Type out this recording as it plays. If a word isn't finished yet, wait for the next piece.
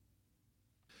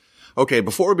Okay,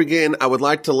 before we begin, I would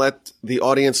like to let the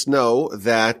audience know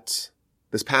that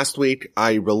this past week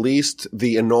I released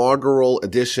the inaugural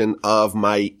edition of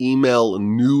my email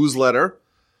newsletter.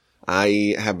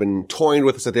 I have been toying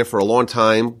with this idea for a long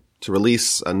time to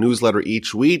release a newsletter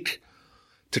each week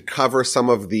to cover some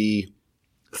of the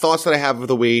thoughts that I have of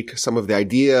the week, some of the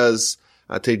ideas,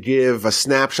 to give a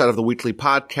snapshot of the weekly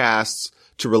podcasts,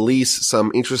 to release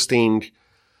some interesting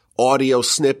audio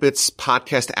snippets,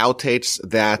 podcast outtakes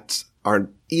that are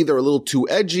either a little too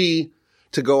edgy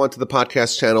to go onto the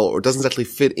podcast channel or doesn't actually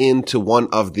fit into one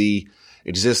of the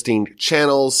existing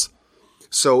channels.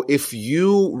 So if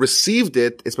you received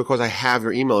it, it's because I have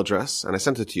your email address and I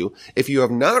sent it to you. If you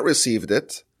have not received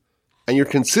it and you're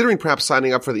considering perhaps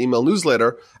signing up for the email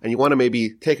newsletter and you want to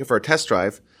maybe take it for a test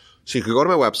drive, so you could go to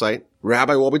my website,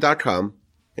 rabbiwolbe.com,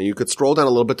 and you could scroll down a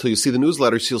little bit till you see the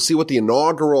newsletter, so you'll see what the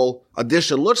inaugural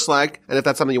edition looks like. And if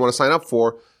that's something you want to sign up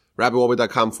for,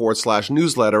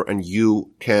 rabbiwolbe.com/newsletter, and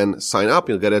you can sign up.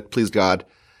 You'll get it, please God,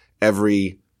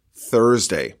 every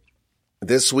Thursday.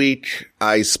 This week,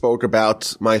 I spoke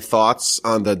about my thoughts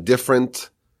on the different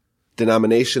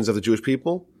denominations of the Jewish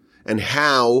people and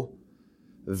how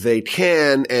they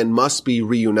can and must be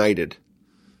reunited.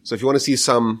 So if you want to see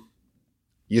some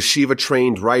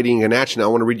yeshiva-trained writing in action, I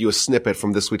want to read you a snippet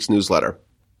from this week's newsletter.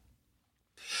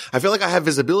 I feel like I have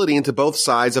visibility into both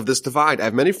sides of this divide. I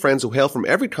have many friends who hail from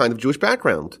every kind of Jewish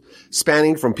background,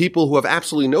 spanning from people who have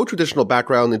absolutely no traditional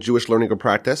background in Jewish learning or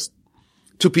practice,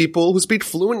 to people who speak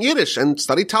fluent Yiddish and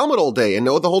study Talmud all day and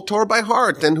know the whole Torah by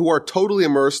heart and who are totally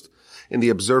immersed in the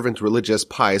observant, religious,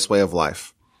 pious way of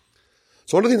life.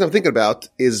 So one of the things I'm thinking about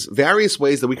is various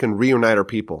ways that we can reunite our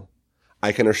people.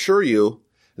 I can assure you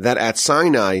that at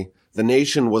Sinai, the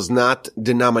nation was not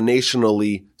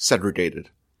denominationally segregated.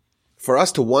 For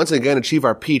us to once again achieve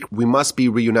our peak, we must be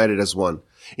reunited as one.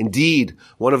 Indeed,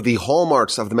 one of the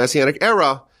hallmarks of the Messianic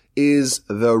era is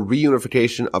the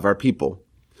reunification of our people.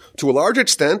 To a large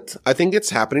extent, I think it's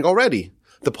happening already.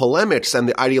 The polemics and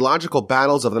the ideological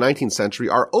battles of the 19th century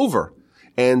are over.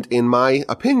 And in my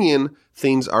opinion,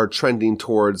 things are trending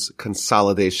towards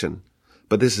consolidation.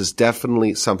 But this is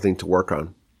definitely something to work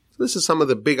on. This is some of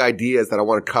the big ideas that I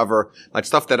want to cover, like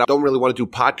stuff that I don't really want to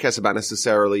do podcasts about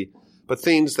necessarily, but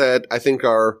things that I think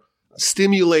are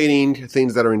stimulating,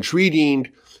 things that are intriguing,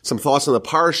 some thoughts on the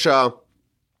parsha.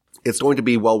 It's going to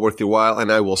be well worth your while,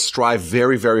 and I will strive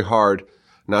very, very hard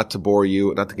not to bore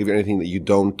you, not to give you anything that you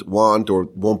don't want or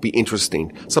won't be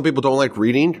interesting. Some people don't like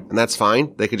reading, and that's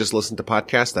fine. They could just listen to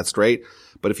podcasts. That's great.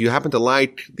 But if you happen to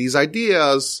like these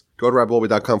ideas, go to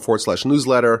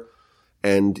rabbiwolbe.com/newsletter.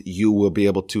 And you will be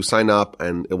able to sign up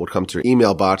and it will come to your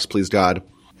email box, please God,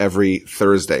 every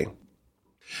Thursday.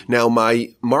 Now,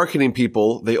 my marketing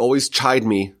people, they always chide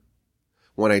me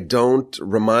when I don't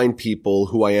remind people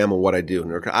who I am and what I do.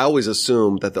 I always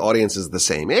assume that the audience is the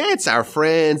same. It's our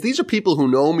friends. These are people who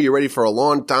know me already for a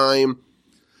long time.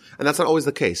 And that's not always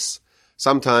the case.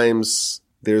 Sometimes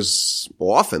there's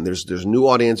new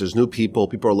audience, there's new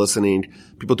people are listening.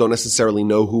 People don't necessarily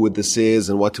know who this is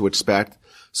and what to expect.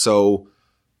 So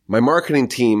my marketing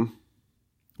team,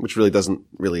 which really doesn't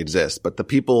really exist, but the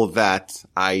people that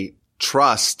I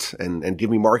trust and give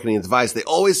me marketing advice, they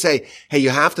always say, hey,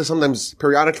 you have to sometimes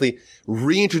periodically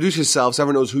reintroduce yourself so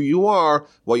everyone knows who you are,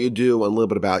 what you do, and a little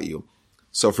bit about you.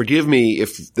 So forgive me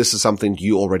if this is something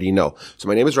you already know. So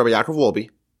my name is Rabbi Yaakov Wolbe.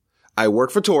 I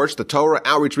work for Torch, the Torah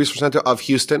Outreach Resource Center of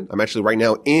Houston. I'm actually right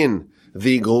now in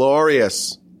the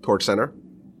glorious Torch Center.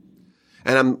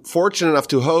 And I'm fortunate enough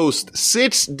to host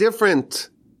 6 different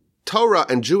Torah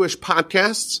and Jewish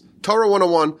podcasts. Torah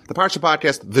 101, the Parsha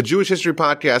Podcast, the Jewish History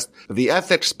Podcast, the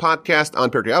Ethics Podcast on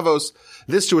Pirkei Avos,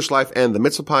 This Jewish Life, and the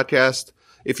Mitzvah Podcast.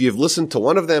 If you've listened to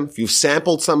one of them, if you've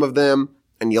sampled some of them,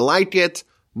 and you like it,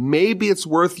 maybe it's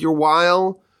worth your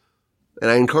while. And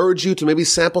I encourage you to maybe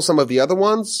sample some of the other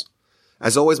ones.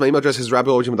 As always, my email address is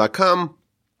rabbiwolbe.com.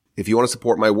 If you want to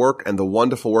support my work and the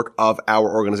wonderful work of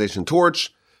our organization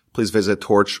Torch, please visit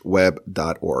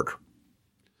torchweb.org.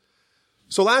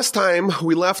 So last time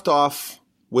we left off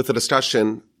with a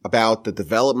discussion about the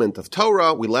development of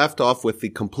Torah. We left off with the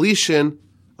completion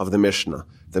of the Mishnah.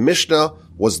 The Mishnah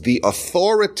was the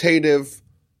authoritative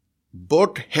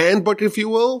handbook, if you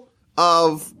will,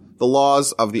 of the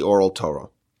laws of the oral Torah.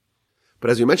 But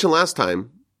as we mentioned last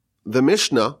time, the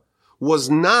Mishnah was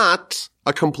not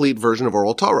a complete version of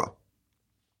oral Torah.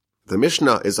 The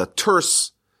Mishnah is a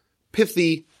terse,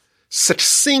 pithy,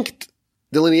 succinct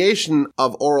delineation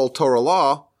of oral Torah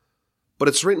law, but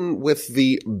it's written with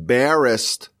the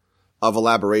barest of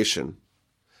elaboration.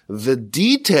 The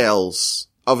details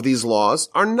of these laws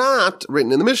are not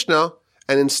written in the Mishnah,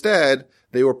 and instead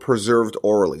they were preserved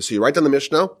orally. So you write down the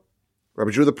Mishnah,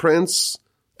 Rabbi Judah the Prince,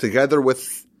 together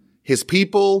with his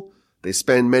people, they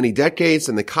spend many decades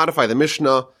and they codify the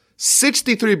Mishnah.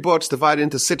 63 books divided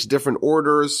into 6 different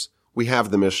orders. We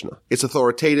have the Mishnah. It's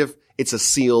authoritative. It's a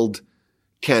sealed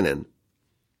canon.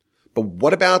 But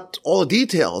what about all the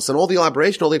details and all the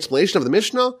elaboration, all the explanation of the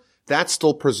Mishnah? That's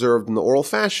still preserved in the oral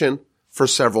fashion for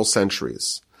several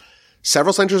centuries.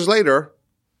 Several centuries later,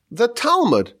 the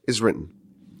Talmud is written.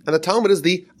 And the Talmud is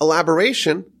the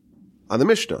elaboration on the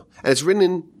Mishnah. And it's written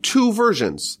in 2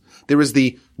 versions. There is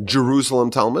the Jerusalem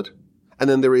Talmud, and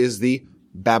then there is the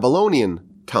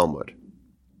Babylonian Talmud.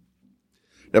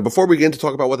 Now, before we begin to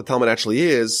talk about what the Talmud actually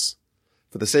is,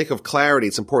 for the sake of clarity,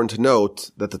 it's important to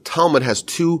note that the Talmud has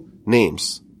 2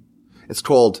 names. It's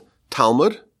called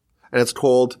Talmud, and it's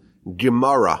called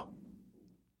Gemara.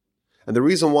 And the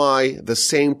reason why the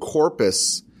same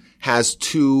corpus has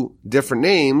 2 different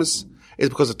names is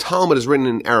because the Talmud is written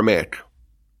in Aramaic.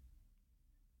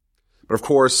 But of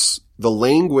course, the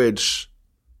language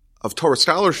of Torah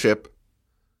scholarship,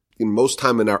 in most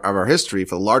time of our history,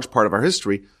 for the large part of our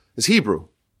history, is Hebrew.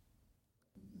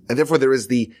 And therefore there is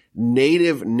the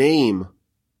native name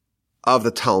of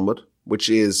the Talmud, which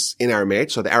is in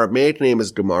Aramaic. So the Aramaic name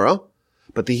is Gemara,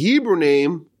 but the Hebrew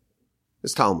name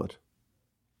is Talmud.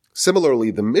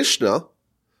 Similarly, the Mishnah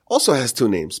also has 2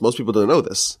 names. Most people don't know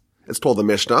this. It's called the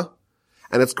Mishnah,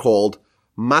 and it's called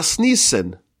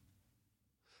Masnisen.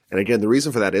 And again, the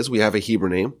reason for that is we have a Hebrew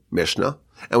name, Mishnah,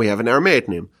 and we have an Aramaic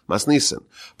name, Masnisen.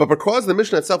 But because the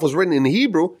Mishnah itself was written in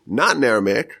Hebrew, not in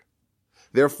Aramaic,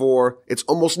 therefore it's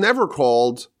almost never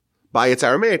called by its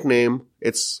Aramaic name.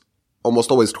 It's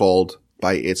almost always called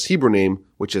by its Hebrew name,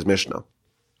 which is Mishnah.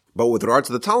 But with regard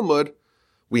to the Talmud,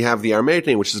 we have the Aramaic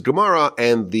name, which is Gemara,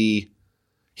 and the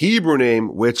Hebrew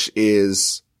name, which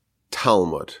is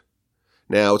Talmud.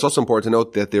 Now, it's also important to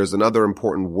note that there's another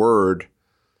important word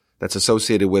that's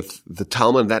associated with the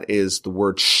Talmud, and that is the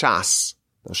word Shas.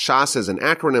 Now, Shas is an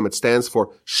acronym. It stands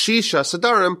for Shisha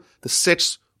Sadarim, the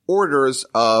 6 orders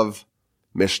of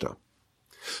Mishnah.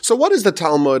 So what is the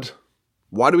Talmud?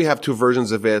 Why do we have 2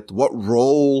 versions of it? What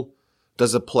role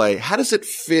does it play? How does it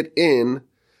fit in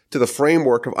to the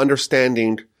framework of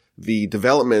understanding the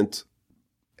development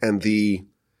and the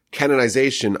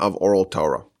canonization of oral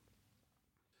Torah?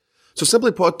 So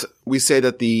simply put, we say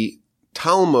that the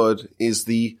Talmud is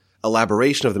the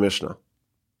elaboration of the Mishnah.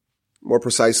 More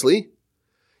precisely,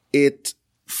 it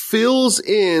fills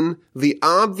in the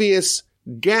obvious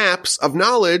gaps of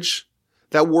knowledge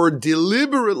that were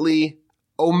deliberately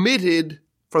omitted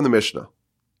from the Mishnah.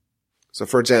 So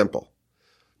for example,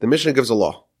 the Mishnah gives a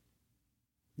law.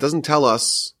 It doesn't tell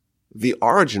us the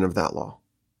origin of that law.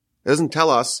 It doesn't tell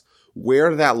us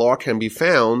where that law can be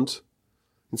found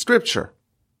in Scripture.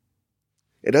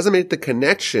 It doesn't make the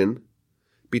connection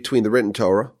between the written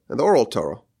Torah and the oral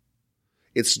Torah.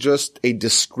 It's just a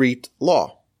discrete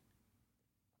law.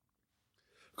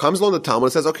 Comes along the Talmud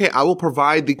and says, okay, I will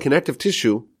provide the connective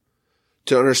tissue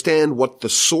to understand what the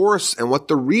source and what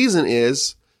the reason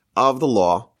is of the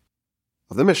law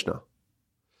of the Mishnah.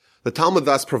 The Talmud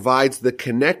thus provides the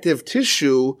connective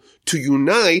tissue to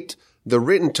unite the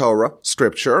written Torah,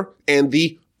 Scripture, and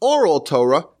the oral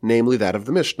Torah, namely that of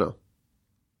the Mishnah.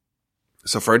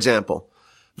 So for example,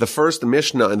 the first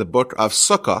Mishnah in the book of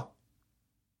Sukkah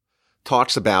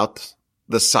talks about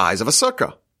the size of a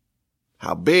sukkah.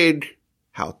 How big,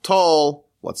 how tall,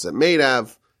 what's it made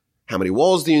of, how many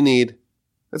walls do you need,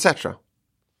 etc.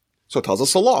 So it tells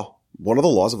us a law. One of the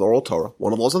laws of the oral Torah,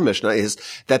 one of the laws of the Mishnah is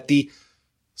that the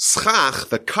schach,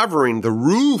 the covering, the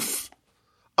roof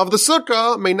of the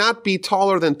sukkah may not be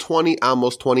taller than 20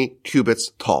 amos, 20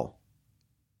 cubits tall.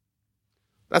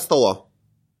 That's the law.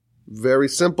 Very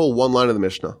simple, one line of the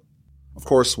Mishnah. Of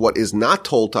course, what is not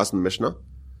told to us in the Mishnah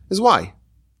is why.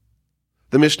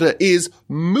 The Mishnah is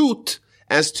moot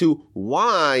as to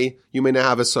why you may not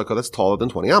have a sukkah that's taller than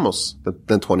 20 amos,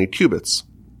 than 20 cubits.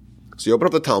 So you open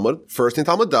up the Talmud. First thing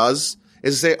Talmud does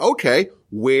is to say, okay,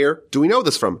 where do we know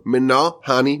this from? Minna,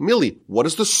 Hani, Mili. What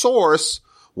is the source?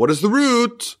 What is the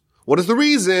root? What is the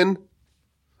reason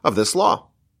of this law?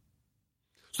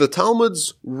 So the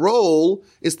Talmud's role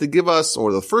is to give us,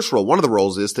 or the first role, one of the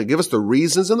roles is to give us the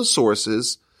reasons and the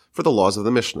sources for the laws of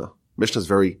the Mishnah. Mishnah is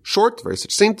very short, very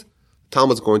succinct.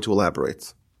 Talmud's going to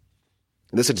elaborate.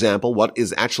 In this example, what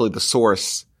is actually the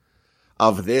source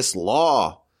of this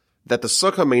law? That the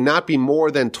sukkah may not be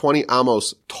more than 20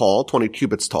 amos tall, 20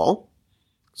 cubits tall.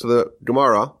 So the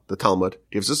Gemara, the Talmud,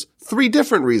 gives us 3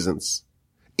 different reasons.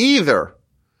 Either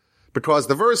because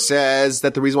the verse says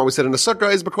that the reason why we sit in a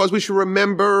sukkah is because we should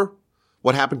remember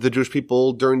what happened to the Jewish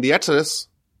people during the Exodus.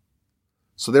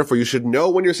 So therefore you should know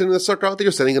when you're sitting in a sukkah that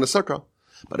you're sitting in a sukkah.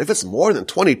 But if it's more than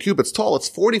 20 cubits tall, it's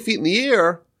 40 feet in the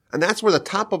air, and that's where the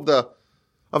top of the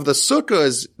sukkah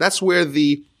is. That's where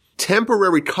the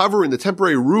temporary covering, the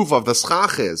temporary roof of the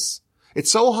schach is.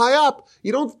 It's so high up,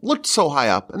 you don't look so high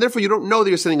up, and therefore you don't know that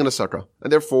you're sitting in a sukkah,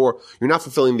 and therefore you're not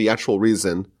fulfilling the actual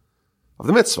reason of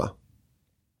the mitzvah.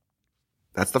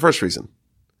 That's the first reason.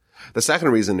 The second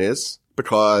reason is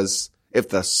because if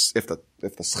the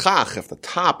schach, if the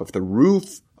top, if the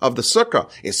roof of the sukkah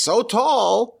is so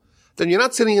tall, then you're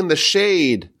not sitting in the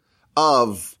shade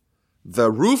of the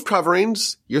roof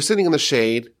coverings, you're sitting in the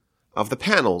shade of the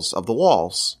panels, of the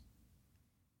walls.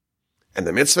 And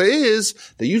the mitzvah is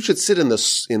that you should sit in the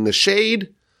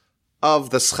shade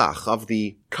of the schach, of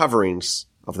the coverings,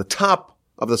 of the top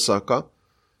of the sukkah,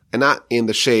 and not in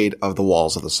the shade of the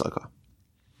walls of the sukkah.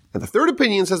 And the third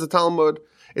opinion, says the Talmud,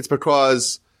 it's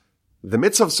because the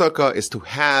mitzvah of sukkah is to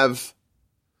have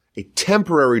a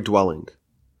temporary dwelling.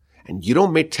 And you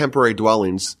don't make temporary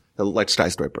dwellings like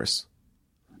skyscrapers.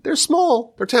 They're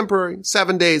small, they're temporary,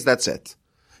 7 days, that's it.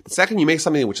 The second you make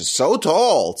something which is so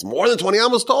tall, it's more than 20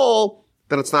 amos tall,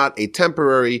 then it's not a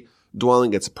temporary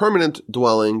dwelling, it's a permanent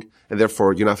dwelling, and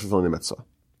therefore you're not fulfilling the mitzvah.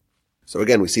 So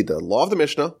again, we see the law of the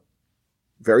Mishnah,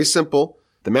 very simple.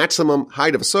 The maximum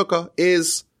height of a sukkah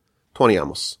is 20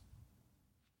 amos.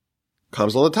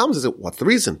 Comes along the Talmud and says, what's the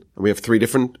reason? And we have three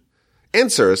different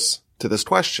answers to this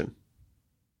question.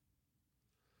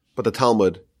 But the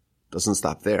Talmud doesn't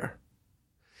stop there.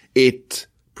 It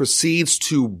proceeds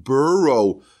to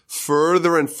burrow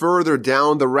further and further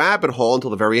down the rabbit hole until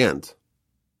the very end.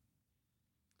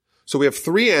 So we have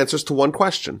three answers to one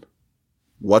question.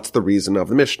 What's the reason of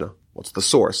the Mishnah? What's the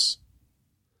source?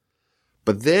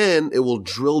 But then it will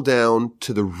drill down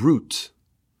to the root.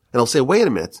 And I'll say, wait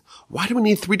a minute, why do we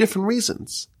need three different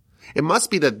reasons? It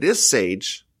must be that this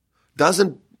sage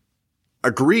doesn't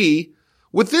agree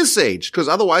with this sage, because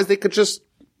otherwise they could just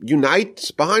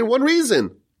unite behind one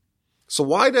reason. So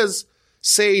why does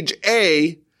sage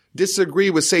A disagree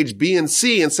with sage B and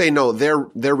C and say, no,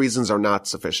 their reasons are not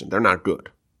sufficient, they're not good?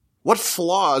 What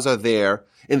flaws are there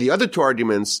in the other two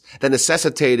arguments that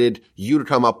necessitated you to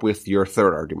come up with your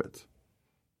third argument?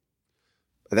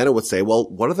 And then it would say, well,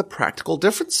 what are the practical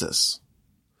differences?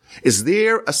 Is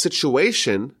there a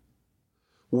situation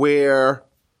where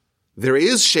there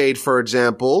is shade, for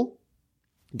example,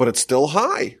 but it's still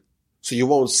high? So you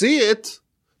won't see it,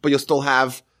 but you'll still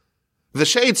have the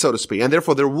shade, so to speak. And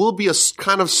therefore there will be a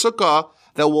kind of sukkah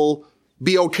that will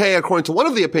be okay according to one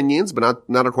of the opinions, but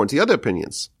not according to the other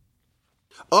opinions.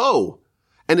 Oh,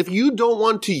 and if you don't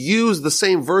want to use the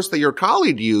same verse that your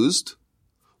colleague used,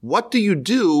 what do you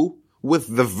do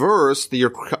with the verse that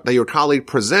your colleague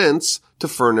presents to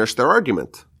furnish their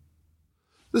argument?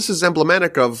 This is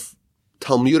emblematic of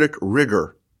Talmudic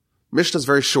rigor. Mishnah is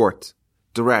very short,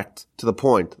 direct, to the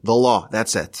point, the law,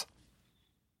 that's it.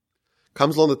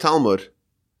 Comes along the Talmud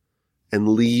and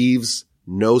leaves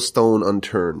no stone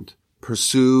unturned,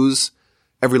 pursues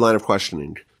every line of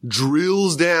questioning,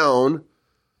 drills down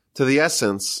to the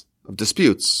essence of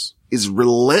disputes, is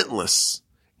relentless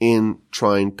in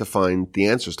trying to find the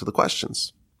answers to the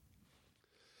questions.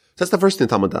 So that's the first thing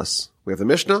Talmud does. We have the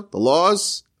Mishnah, the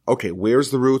laws. Okay,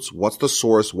 where's the roots? What's the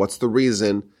source? What's the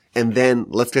reason? And then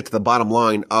let's get to the bottom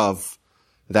line of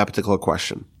that particular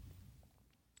question.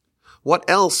 What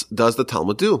else does the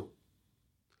Talmud do?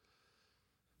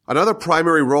 Another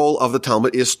primary role of the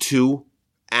Talmud is to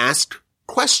ask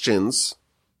questions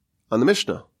on the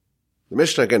Mishnah. The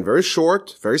Mishnah, again, very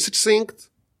short, very succinct.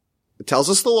 It tells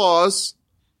us the laws.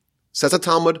 Says the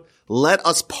Talmud, let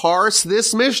us parse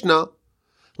this Mishnah.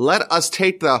 Let us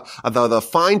take the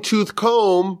fine-tooth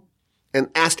comb and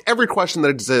ask every question that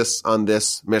exists on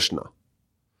this Mishnah.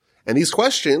 And these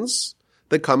questions,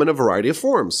 they come in a variety of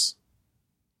forms.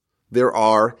 There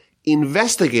are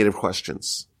investigative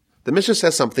questions. The Mishnah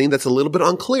says something that's a little bit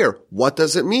unclear. What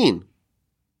does it mean?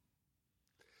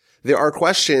 There are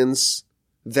questions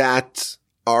that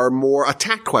are more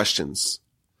attack questions.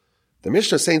 The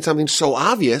Mishnah is saying something so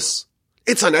obvious,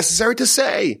 it's unnecessary to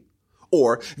say.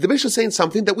 Or the Mishnah is saying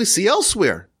something that we see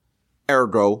elsewhere.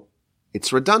 Ergo,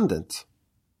 it's redundant.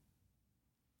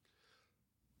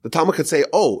 The Talmud could say,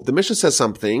 oh, the Mishnah says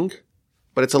something,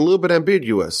 but it's a little bit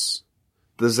ambiguous.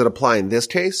 Does it apply in this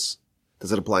case?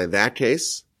 Does it apply in that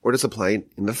case? Or does it apply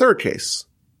in the third case?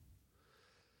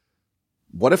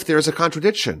 What if there's a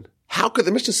contradiction? How could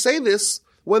the Mishnah say this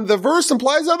when the verse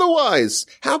implies otherwise?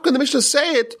 How can the Mishnah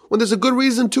say it when there's a good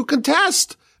reason to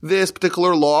contest this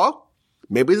particular law?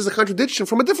 Maybe there's a contradiction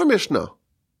from a different Mishnah.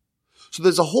 So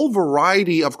there's a whole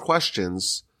variety of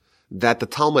questions that the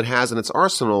Talmud has in its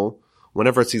arsenal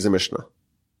whenever it sees a Mishnah.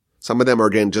 Some of them are,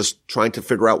 again, just trying to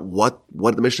figure out what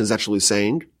the Mishnah is actually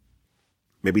saying.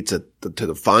 Maybe to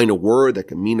define a word that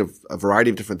can mean a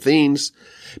variety of different things.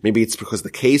 Maybe it's because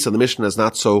the case of the Mishnah is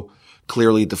not so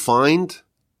clearly defined.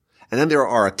 And then there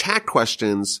are attack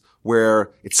questions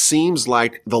where it seems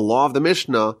like the law of the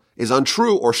Mishnah is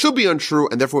untrue or should be untrue,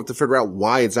 and therefore we have to figure out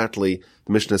why exactly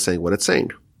the Mishnah is saying what it's saying.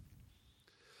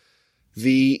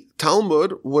 The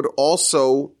Talmud would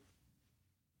also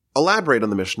elaborate on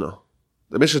the Mishnah.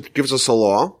 The Mishnah gives us a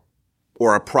law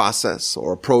or a process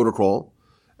or a protocol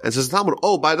and says, Talmud,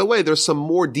 oh, by the way, there's some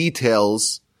more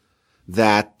details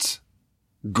that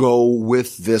go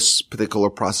with this particular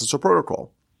process or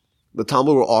protocol. The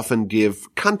Talmud will often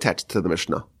give context to the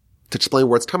Mishnah to explain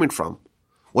where it's coming from.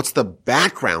 What's the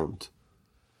background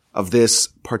of this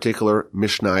particular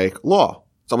Mishnaic law?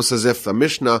 It's almost as if a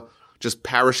Mishnah just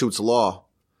parachutes law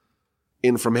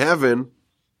in from heaven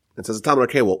and says, Talmud,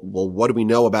 okay, well, what do we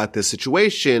know about this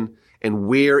situation? And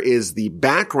where is the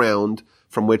background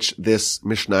from which this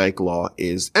Mishnaic law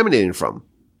is emanating from?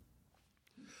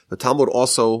 The Talmud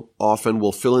also often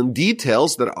will fill in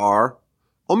details that are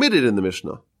omitted in the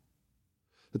Mishnah.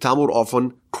 The Talmud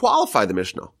often qualify the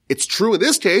Mishnah. It's true in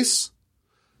this case,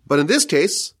 but in this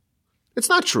case, it's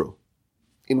not true.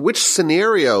 In which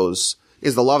scenarios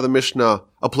is the law of the Mishnah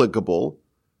applicable,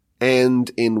 and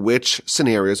in which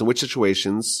scenarios, in which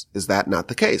situations is that not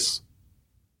the case?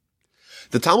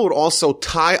 The Talmud would also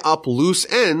tie up loose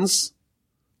ends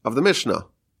of the Mishnah.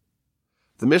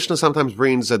 The Mishnah sometimes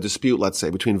brings a dispute, let's say,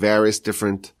 between various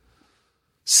different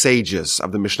sages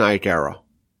of the Mishnaic era.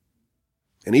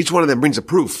 And each one of them brings a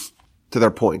proof to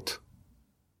their point.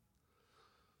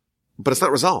 But it's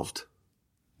not resolved.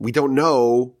 We don't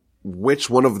know which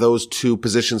one of those two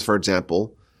positions, for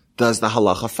example, does the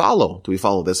halacha follow? Do we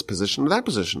follow this position or that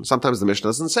position? Sometimes the Mishnah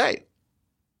doesn't say.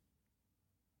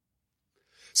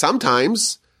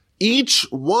 Sometimes each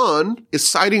one is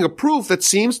citing a proof that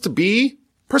seems to be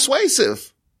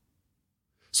persuasive.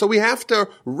 So we have to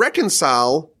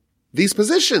reconcile these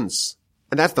positions.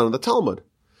 And that's done in the Talmud.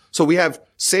 So we have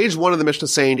sage 1 of the Mishnah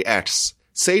saying X,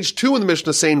 sage 2 in the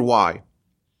Mishnah saying Y.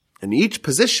 And each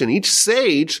position, each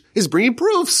sage is bringing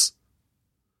proofs.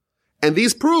 And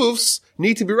these proofs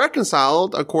need to be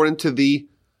reconciled according to the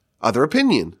other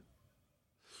opinion.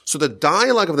 So the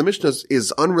dialogue of the Mishnah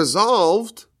is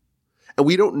unresolved, and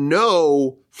we don't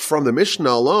know from the Mishnah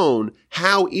alone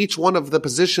how each one of the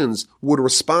positions would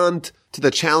respond to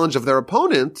the challenge of their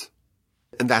opponent,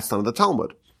 and that's done in the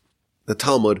Talmud. The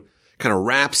Talmud kind of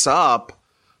wraps up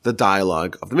the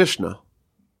dialogue of the Mishnah.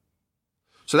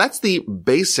 So that's the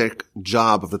basic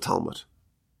job of the Talmud,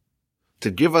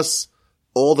 to give us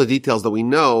all the details that we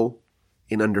know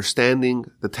in understanding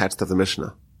the text of the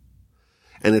Mishnah.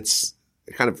 And it's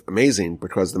kind of amazing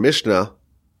because the Mishnah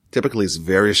typically is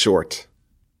very short.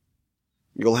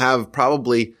 You'll have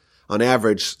probably, on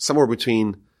average, somewhere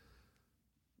between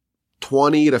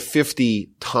 20 to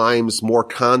 50 times more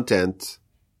content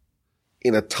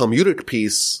in a Talmudic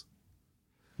piece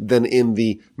than in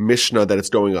the Mishnah that it's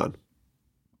going on.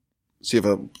 So you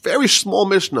have a very small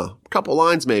Mishnah, a couple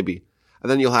lines maybe, and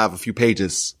then you'll have a few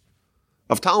pages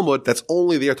of Talmud that's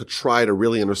only there to try to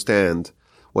really understand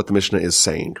what the Mishnah is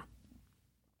saying.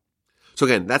 So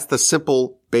again, that's the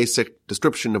simple, basic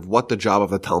description of what the job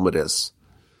of the Talmud is.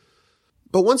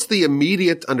 But once the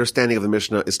immediate understanding of the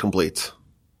Mishnah is complete,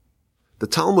 the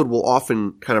Talmud will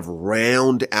often kind of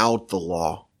round out the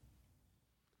law.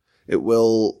 It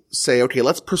will say, okay,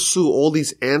 let's pursue all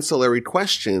these ancillary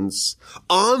questions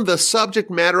on the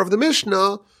subject matter of the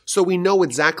Mishnah so we know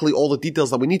exactly all the details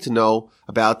that we need to know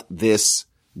about this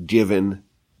given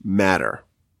matter.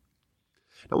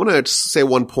 I want to say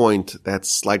one point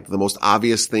that's like the most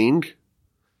obvious thing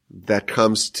that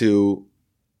comes to,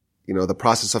 the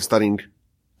process of studying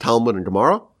Talmud and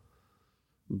Gemara,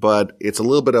 but it's a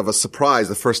little bit of a surprise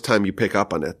the first time you pick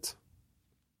up on it.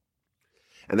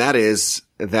 And that is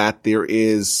that there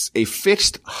is a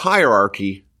fixed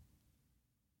hierarchy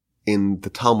in the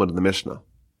Talmud and the Mishnah.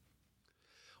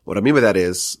 What I mean by that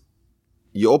is,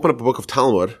 you open up a book of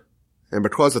Talmud, and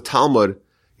because the Talmud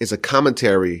is a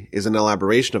commentary, is an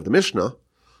elaboration of the Mishnah,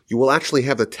 you will actually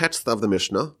have the text of the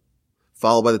Mishnah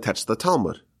followed by the text of the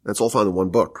Talmud. That's all found in one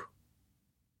book.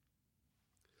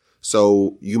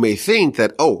 So you may think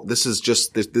that, this is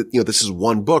just, this is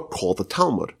one book called the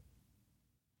Talmud.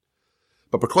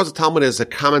 But because the Talmud is a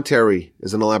commentary,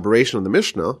 is an elaboration of the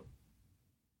Mishnah,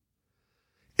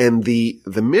 and the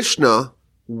Mishnah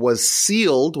was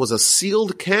a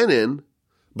sealed canon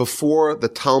before the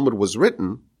Talmud was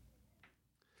written,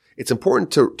 it's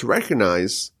important to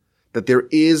recognize that there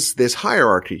is this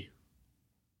hierarchy.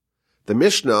 The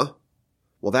Mishnah,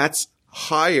 well, that's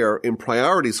higher in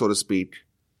priority, so to speak,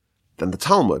 than the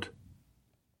Talmud.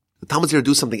 The Talmud's here to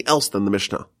do something else than the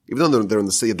Mishnah. Even though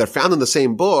they're found in the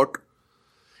same book,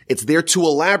 it's there to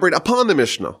elaborate upon the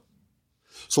Mishnah.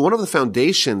 So one of the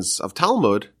foundations of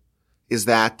Talmud is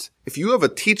that if you have a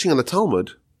teaching in the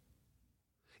Talmud,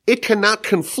 it cannot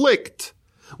conflict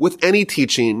with any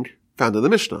teaching found in the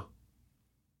Mishnah.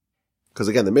 Because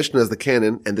again, the Mishnah is the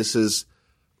canon, and this is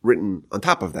written on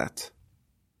top of that.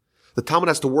 The Talmud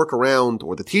has to work around,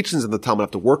 or the teachings in the Talmud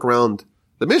have to work around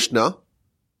the Mishnah,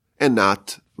 and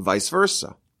not vice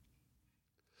versa.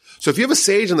 So if you have a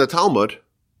sage in the Talmud,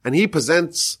 and he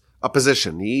presents a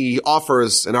position, he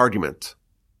offers an argument,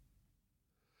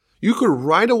 you could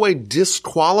right away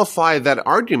disqualify that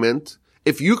argument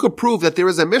if you could prove that there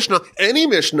is a Mishnah, any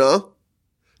Mishnah,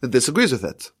 that disagrees with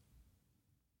it.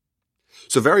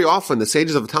 So very often the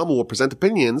sages of the Talmud will present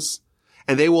opinions,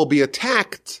 and they will be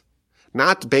attacked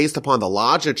not based upon the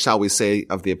logic, shall we say,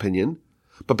 of the opinion,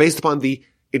 but based upon the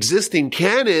existing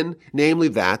canon, namely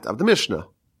that of the Mishnah.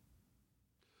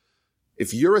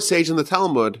 If you're a sage in the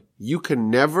Talmud, you can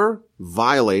never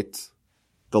violate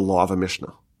the law of a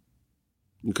Mishnah.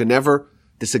 You can never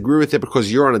disagree with it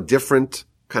because you're on a different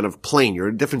kind of plane. You're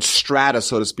a different strata,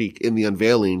 so to speak, in the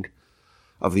unveiling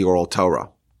of the oral Torah.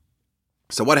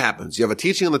 So what happens? You have a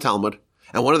teaching in the Talmud,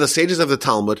 and one of the sages of the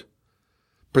Talmud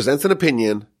presents an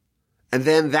opinion, and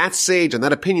then that sage and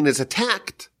that opinion is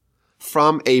attacked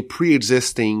from a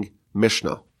pre-existing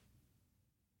Mishnah.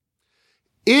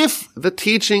 If the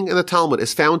teaching in the Talmud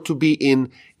is found to be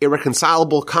in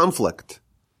irreconcilable conflict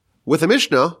with a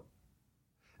Mishnah,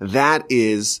 that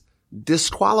is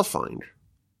disqualifying.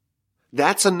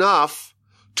 That's enough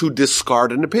to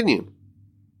discard an opinion.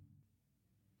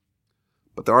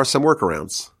 But there are some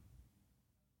workarounds.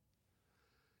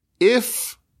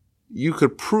 If you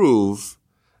could prove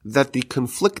that the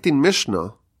conflicting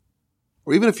Mishnah,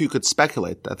 or even if you could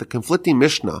speculate that the conflicting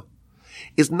Mishnah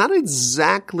is not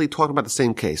exactly talking about the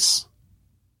same case.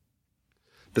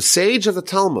 The sage of the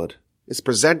Talmud is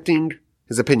presenting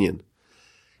his opinion,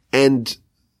 and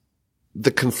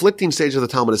the conflicting sage of the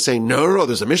Talmud is saying, no,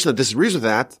 there's a Mishnah that disagrees with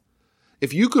that.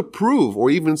 If you could prove or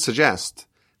even suggest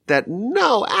that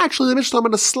no, actually the Mishnah is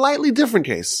in a slightly different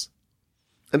case,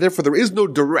 and therefore there is no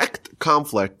direct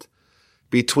conflict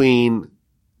between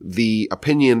the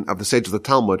opinion of the sage of the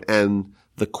Talmud and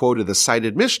the quoted, the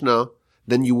cited Mishnah,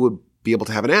 then you would be able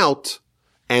to have an out,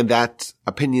 and that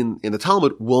opinion in the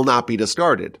Talmud will not be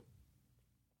discarded.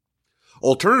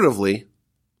 Alternatively,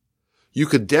 you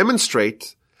could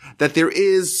demonstrate that there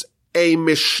is a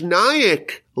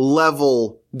Mishnaic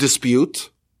level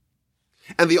dispute,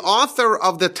 and the author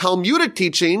of the Talmudic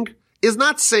teaching is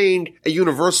not saying a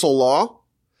universal law,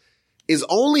 is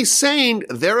only saying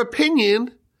their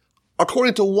opinion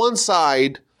according to one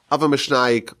side of a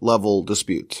Mishnaic level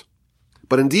dispute.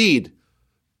 But indeed,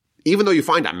 even though you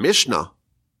find a Mishnah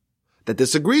that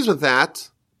disagrees with that,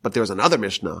 but there's another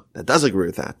Mishnah that does agree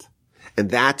with that,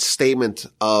 and that statement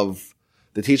of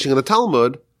the teaching of the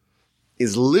Talmud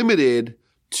is limited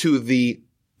to the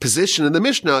position in the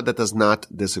Mishnah that does not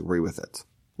disagree with it.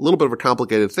 A little bit of a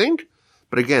complicated thing,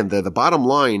 but again, the bottom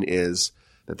line is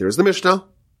that there is the Mishnah,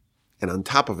 and on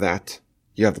top of that,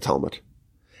 you have the Talmud.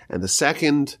 And the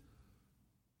second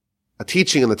a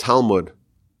teaching in the Talmud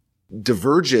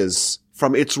diverges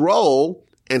from its role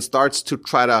and starts to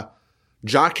try to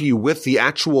jockey with the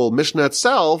actual Mishnah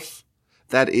itself,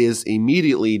 that is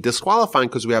immediately disqualifying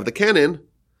because we have the canon,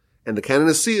 and the canon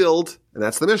is sealed, and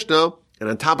that's the Mishnah, and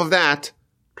on top of that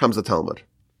comes the Talmud.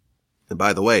 And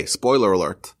by the way, spoiler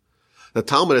alert, the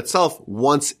Talmud itself,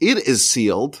 once it is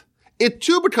sealed, it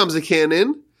too becomes a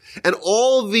canon, and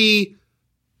all the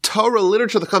Torah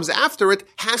literature that comes after it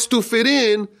has to fit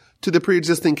in to the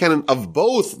pre-existing canon of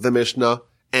both the Mishnah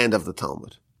and of the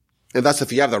Talmud. And thus,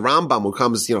 if you have the Rambam who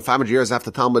comes, 500 years after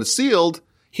the Talmud is sealed,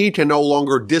 he can no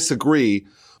longer disagree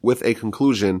with a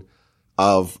conclusion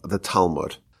of the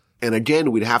Talmud. And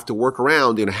again, we'd have to work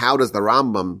around, how does the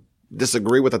Rambam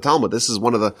disagree with the Talmud? This is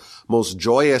one of the most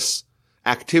joyous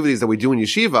activities that we do in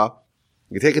yeshiva.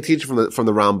 You take a teaching from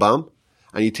the Rambam,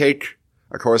 and you take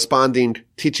a corresponding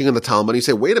teaching in the Talmud, and you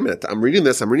say, wait a minute, I'm reading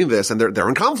this, and they're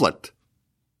in conflict.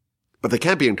 But they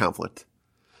can't be in conflict.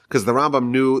 Because the Rambam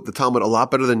knew the Talmud a lot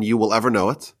better than you will ever know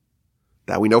it.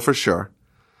 That we know for sure.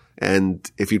 And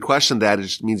if you question that, it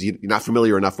just means you're not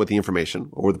familiar enough with the information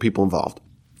or with the people involved.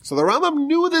 So the Rambam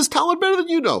knew this Talmud better than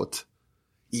you know it.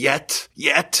 Yet,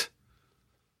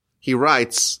 he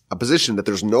writes a position that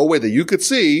there's no way that you could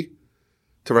see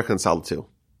to reconcile the two.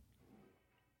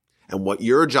 And what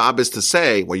your job is to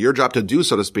say, what your job to do,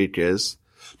 so to speak, is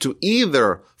to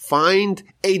either find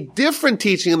a different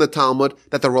teaching in the Talmud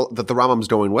that the Rambam's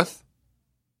going with,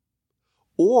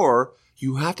 or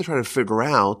you have to try to figure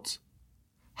out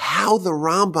how the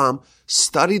Rambam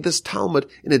studied this Talmud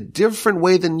in a different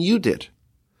way than you did.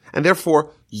 And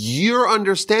therefore, your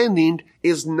understanding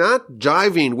is not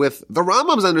jiving with the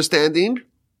Rambam's understanding,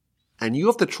 and you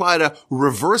have to try to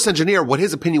reverse engineer what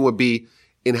his opinion would be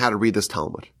in how to read this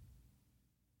Talmud.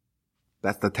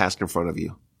 That's the task in front of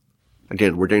you.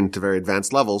 Again, we're getting to very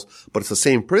advanced levels, but it's the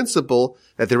same principle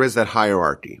that there is that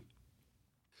hierarchy.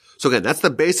 So again, that's the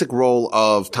basic role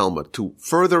of Talmud, to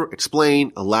further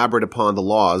explain, elaborate upon the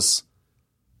laws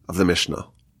of the Mishnah.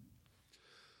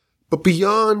 But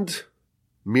beyond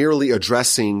merely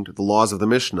addressing the laws of the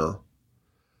Mishnah,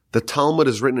 the Talmud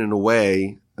is written in a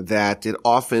way that it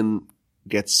often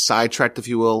gets sidetracked, if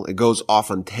you will. It goes off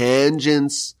on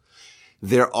tangents.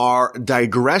 There are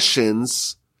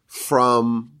digressions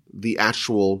from the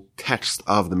actual text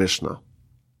of the Mishnah.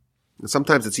 And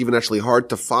sometimes it's even actually hard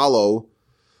to follow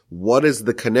what is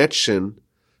the connection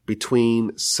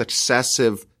between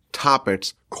successive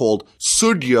topics called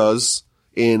sugyas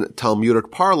in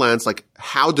Talmudic parlance. Like,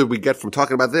 how did we get from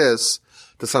talking about this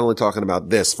to suddenly talking about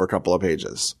this for a couple of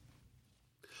pages?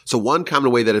 So one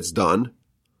common way that it's done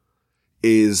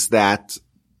is that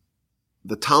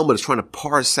the Talmud is trying to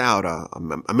parse out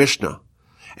a Mishnah,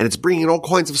 and it's bringing in all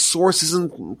kinds of sources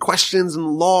and questions and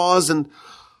laws, and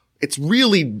it's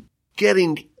really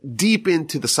getting deep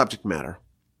into the subject matter.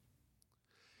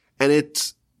 And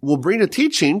it will bring a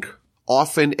teaching,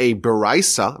 often a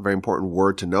beraisa, a very important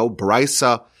word to know.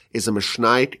 Beraisa is a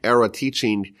Mishnaic era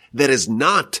teaching that is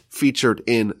not featured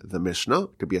in the Mishnah.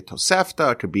 It could be a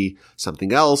Tosefta, it could be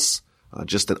something else,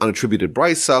 just an unattributed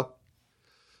Braisa.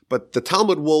 But the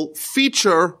Talmud will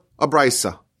feature a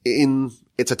Braisa in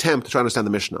its attempt to try to understand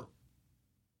the Mishnah.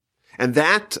 And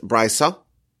that Braisa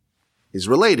is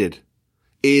related,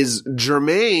 is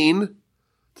germane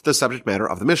to the subject matter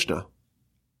of the Mishnah.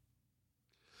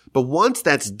 But once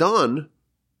that's done,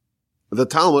 the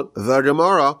Talmud, the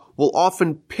Gemara, will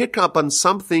often pick up on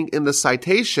something in the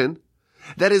citation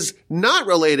that is not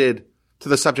related to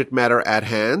the subject matter at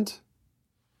hand,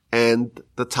 and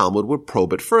the Talmud would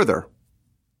probe it further.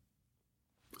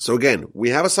 So again,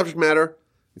 we have a subject matter,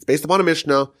 it's based upon a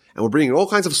Mishnah, and we're bringing all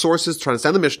kinds of sources to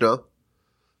understand the Mishnah,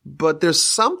 but there's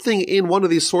something in one of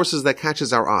these sources that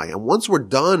catches our eye. And once we're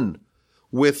done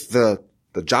with the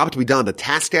job to be done, the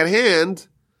task at hand,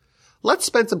 let's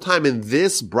spend some time in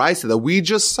this brisa that we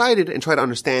just cited and try to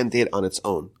understand it on its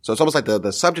own. So it's almost like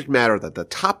the subject matter, that the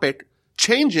topic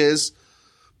changes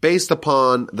based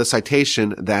upon the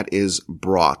citation that is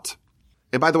brought.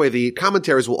 And by the way, the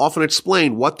commentaries will often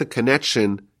explain what the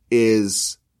connection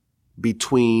is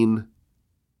between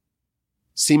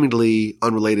seemingly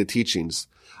unrelated teachings.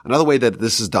 Another way that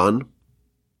this is done,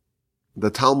 the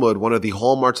Talmud, one of the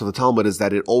hallmarks of the Talmud is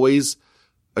that it always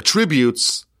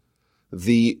attributes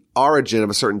the origin of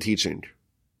a certain teaching.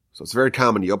 So it's very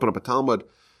common. You open up a Talmud,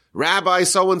 Rabbi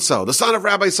so-and-so, the son of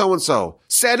Rabbi so-and-so,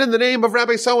 said in the name of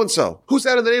Rabbi so-and-so. Who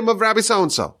said in the name of Rabbi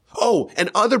so-and-so? Oh, and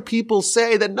other people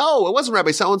say that no, it wasn't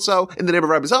Rabbi so-and-so in the name of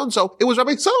Rabbi so-and-so. It was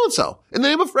Rabbi so-and-so in the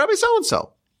name of Rabbi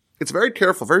so-and-so. It's very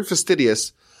careful, very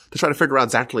fastidious to try to figure out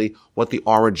exactly what the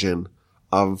origin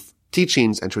of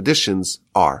teachings and traditions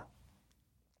are.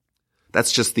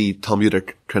 That's just the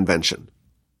Talmudic convention.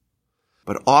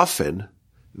 But often,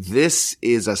 this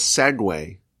is a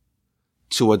segue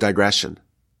to a digression.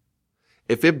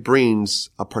 If it brings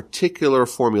a particular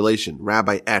formulation,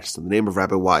 Rabbi X in the name of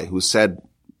Rabbi Y, who said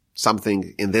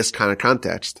something in this kind of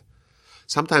context,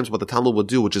 sometimes what the Talmud will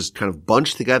do, which is kind of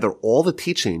bunch together all the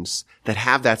teachings that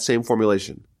have that same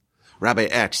formulation. Rabbi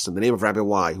X in the name of Rabbi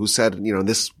Y, who said, in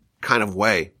this kind of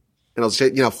way. And I'll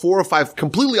say, 4 or 5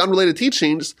 completely unrelated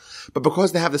teachings, but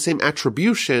because they have the same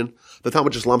attribution, the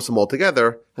Talmud just lumps them all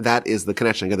together, and that is the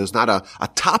connection. Again, there's not a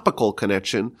topical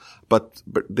connection, but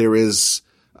there is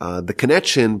the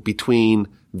connection between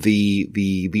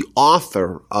the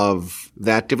author of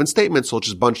that given statement, so we'll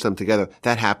just bunch them together.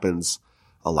 That happens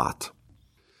a lot.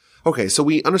 Okay, so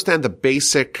we understand the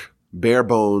basic bare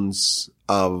bones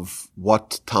of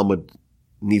what Talmud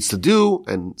needs to do,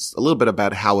 and a little bit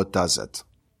about how it does it.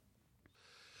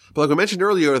 But like I mentioned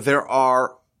earlier, there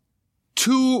are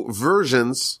 2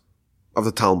 versions of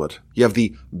the Talmud. You have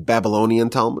the Babylonian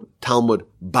Talmud, Talmud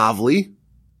Bavli,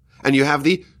 and you have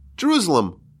the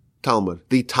Jerusalem Talmud,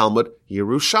 the Talmud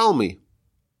Yerushalmi.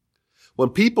 When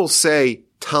people say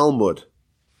Talmud,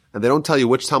 and they don't tell you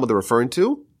which Talmud they're referring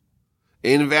to,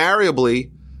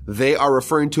 invariably they are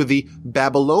referring to the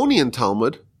Babylonian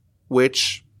Talmud,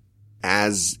 which,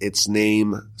 as its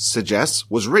name suggests,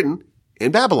 was written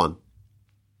in Babylon.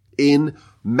 in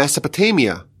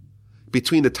Mesopotamia,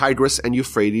 between the Tigris and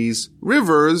Euphrates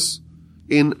rivers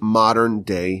in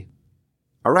modern-day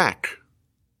Iraq.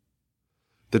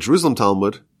 The Jerusalem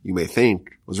Talmud, you may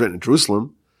think, was written in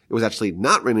Jerusalem. It was actually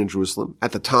not written in Jerusalem.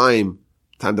 At the time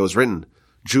that was written,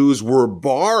 Jews were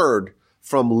barred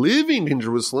from living in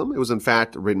Jerusalem. It was in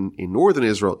fact written in northern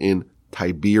Israel in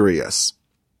Tiberias.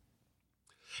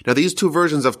 Now these two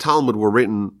versions of Talmud were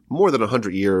written more than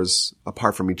 100 years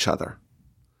apart from each other.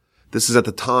 This is at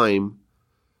the time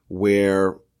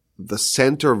where the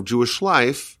center of Jewish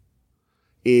life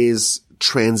is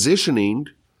transitioning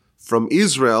from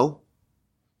Israel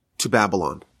to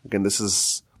Babylon. Again,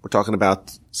 we're talking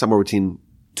about somewhere between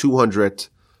 200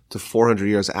 to 400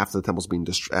 years after the temple's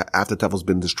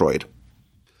been destroyed.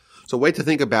 So a way to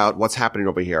think about what's happening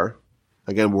over here.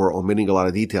 Again, we're omitting a lot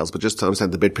of details, but just to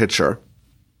understand the big picture.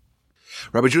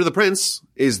 Rabbi Judah the Prince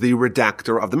is the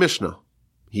redactor of the Mishnah.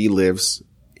 He lives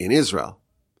in Israel.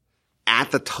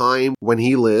 At the time when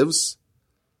he lives,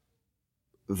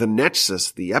 the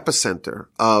nexus, the epicenter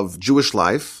of Jewish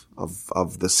life,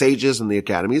 of the sages and the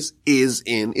academies, is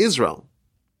in Israel.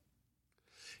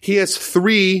 He has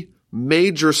three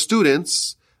major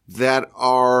students that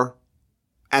are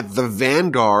at the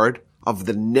vanguard of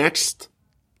the next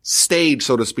stage,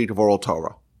 so to speak, of oral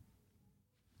Torah.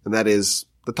 And that is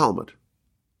the Talmud.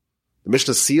 The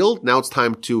Mishnah is sealed. Now it's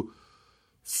time to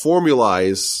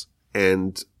formalize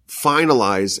and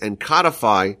finalize and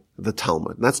codify the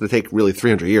Talmud. And that's going to take really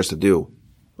 300 years to do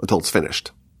until it's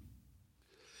finished.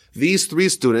 These three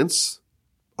students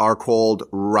are called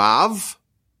Rav,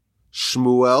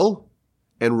 Shmuel,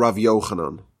 and Rav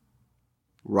Yochanan.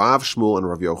 Rav, Shmuel, and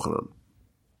Rav Yochanan.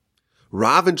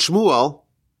 Rav and Shmuel,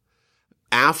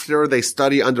 after they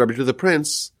study under Rabbi Judah the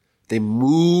Prince, they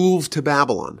move to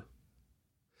Babylon.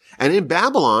 And in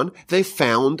Babylon, they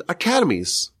found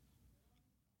academies.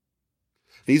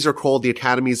 These are called the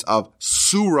academies of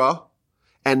Sura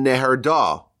and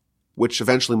Neherda, which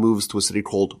eventually moves to a city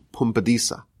called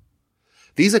Pumbedisa.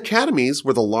 These academies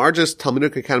were the largest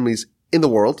Talmudic academies in the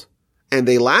world, and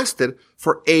they lasted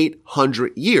for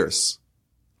 800 years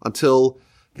until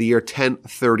the year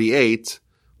 1038,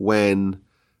 when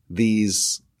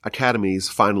these academies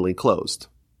finally closed.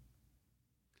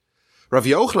 Rav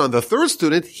Yochanan, the third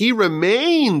student, he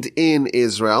remained in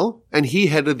Israel, and he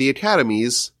headed the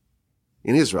academies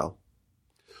in Israel.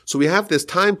 So we have this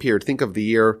time period, think of the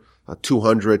year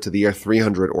 200 to the year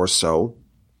 300 or so,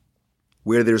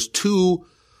 where there's two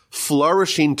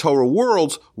flourishing Torah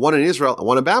worlds, one in Israel and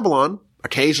one in Babylon.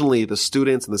 Occasionally the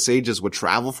students and the sages would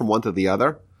travel from one to the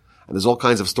other. And there's all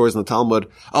kinds of stories in the Talmud.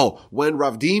 Oh, when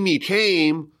Rav Dimi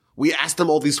came, we asked him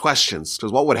all these questions.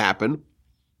 Because what would happen?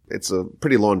 It's a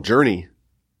pretty long journey.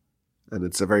 And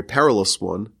it's a very perilous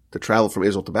one to travel from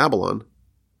Israel to Babylon.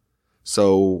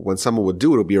 So when someone would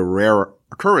do it, it would be a rare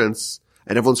occurrence.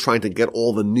 And everyone's trying to get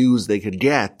all the news they could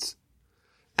get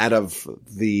out of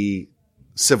the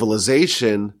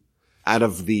civilization, out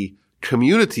of the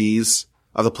communities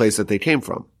of the place that they came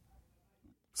from.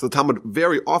 So the Talmud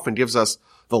very often gives us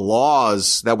the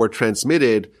laws that were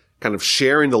transmitted, kind of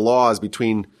sharing the laws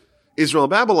between Israel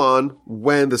and Babylon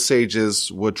when the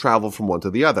sages would travel from one to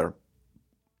the other.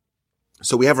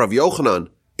 So we have Rav Yochanan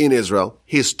in Israel.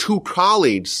 His two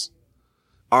colleagues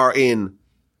are in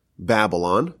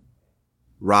Babylon,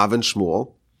 Rav and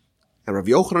Shmuel. And Rav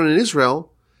Yochanan in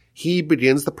Israel, he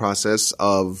begins the process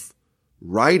of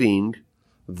writing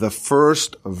the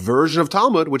first version of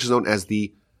Talmud, which is known as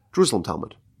the Jerusalem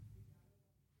Talmud.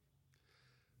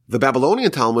 The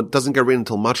Babylonian Talmud doesn't get written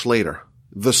until much later.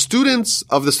 The students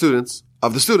of the students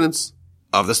of the students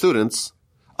of the students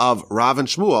of Rav and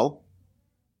Shmuel,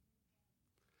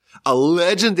 a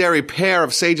legendary pair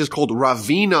of sages called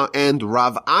Ravina and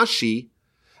Rav Ashi,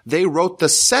 they wrote the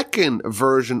second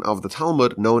version of the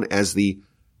Talmud known as the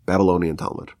Babylonian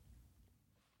Talmud.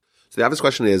 So the obvious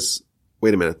question is,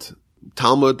 wait a minute.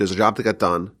 Talmud, there's a job to get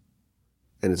done,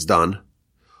 and it's done.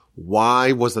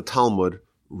 Why was the Talmud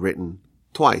written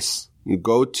twice? You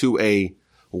go to a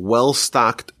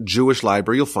well-stocked Jewish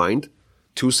library, you'll find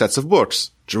two sets of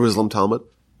books, Jerusalem Talmud,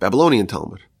 Babylonian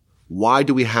Talmud. Why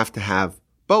do we have to have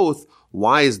both?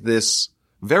 Why is this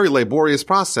very laborious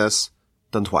process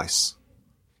done twice?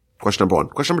 Question number one.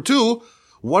 Question number two,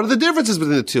 what are the differences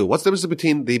between the two? What's the difference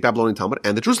between the Babylonian Talmud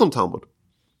and the Jerusalem Talmud?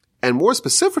 And more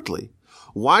specifically,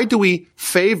 why do we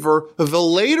favor the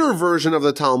later version of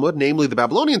the Talmud, namely the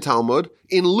Babylonian Talmud,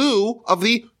 in lieu of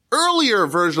the earlier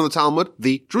version of the Talmud,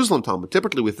 the Jerusalem Talmud?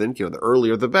 Typically we think, the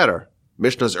earlier the better.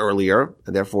 Mishnah's earlier,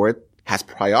 and therefore it has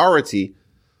priority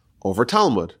over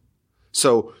Talmud.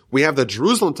 So we have the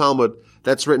Jerusalem Talmud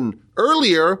that's written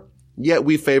earlier, yet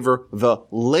we favor the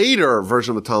later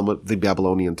version of the Talmud, the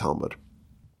Babylonian Talmud.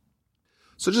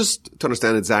 So just to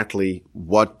understand exactly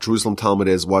what Jerusalem Talmud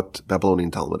is, what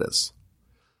Babylonian Talmud is.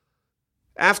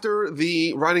 After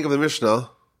the writing of the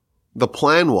Mishnah, the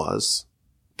plan was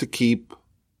to keep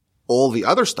all the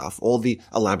other stuff, all the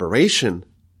elaboration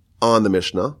on the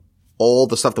Mishnah, all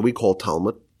the stuff that we call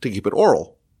Talmud, to keep it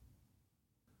oral.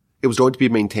 It was going to be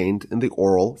maintained in the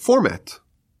oral format.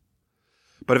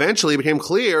 But eventually it became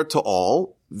clear to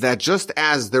all that just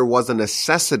as there was a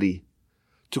necessity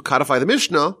to codify the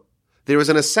Mishnah, there was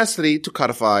a necessity to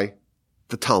codify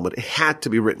the Talmud. It had to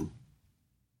be written.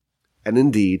 And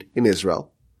indeed, in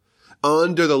Israel,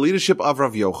 under the leadership of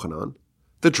Rav Yochanan,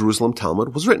 the Jerusalem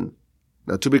Talmud was written.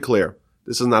 Now, to be clear,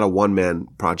 this is not a one-man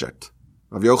project.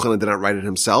 Rav Yochanan did not write it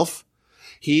himself.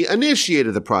 He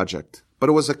initiated the project, but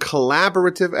it was a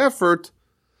collaborative effort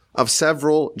of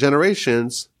several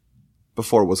generations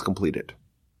before it was completed.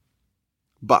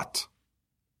 But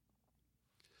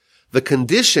the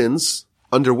conditions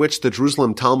under which the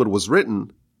Jerusalem Talmud was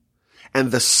written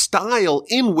and the style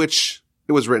in which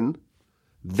it was written,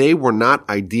 they were not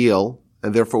ideal,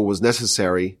 and therefore it was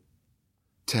necessary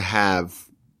to have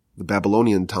the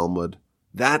Babylonian Talmud,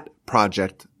 that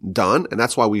project, done. And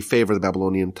that's why we favor the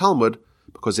Babylonian Talmud,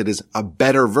 because it is a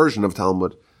better version of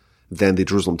Talmud than the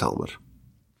Jerusalem Talmud.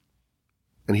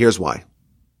 And here's why.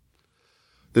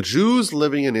 The Jews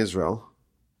living in Israel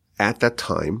at that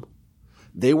time,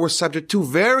 they were subject to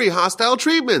very hostile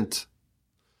treatment.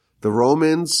 The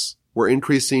Romans were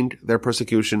increasing their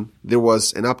persecution. There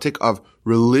was an uptick of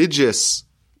religious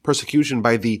persecution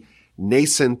by the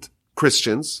nascent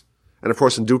Christians. And of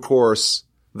course, in due course,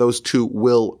 those two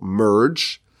will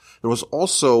merge. There was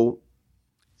also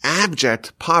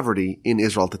abject poverty in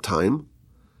Israel at the time.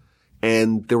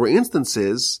 And there were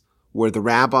instances where the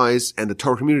rabbis and the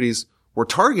Torah communities were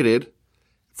targeted.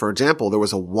 For example, there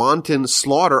was a wanton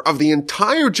slaughter of the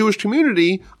entire Jewish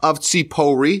community of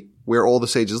Tzipori, where all the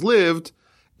sages lived,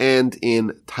 and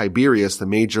in Tiberias, the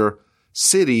major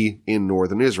city in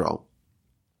northern Israel.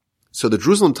 So the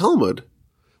Jerusalem Talmud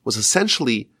was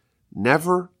essentially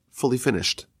never fully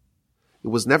finished. It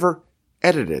was never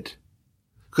edited.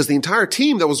 Because the entire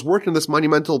team that was working on this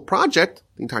monumental project,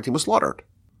 the entire team was slaughtered.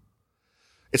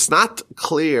 It's not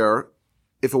clear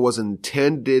if it was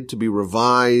intended to be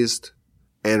revised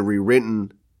and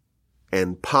rewritten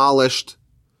and polished,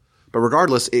 but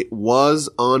regardless, it was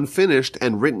unfinished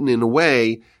and written in a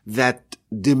way that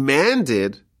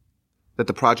demanded that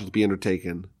the project be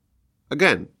undertaken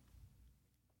again.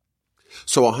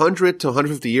 So 100 to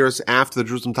 150 years after the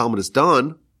Jerusalem Talmud is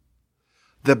done,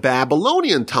 the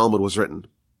Babylonian Talmud was written,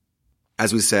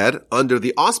 as we said, under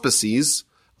the auspices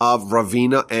of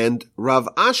Ravina and Rav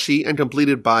Ashi, and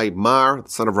completed by Mar, the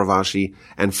son of Rav Ashi,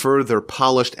 and further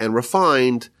polished and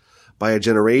refined by a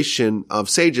generation of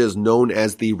sages known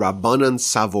as the Rabbanan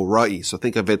Savorai. So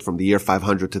think of it from the year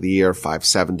 500 to the year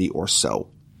 570 or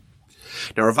so.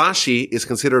 Now, Rav Ashi is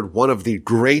considered one of the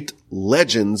great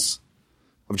legends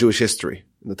of Jewish history.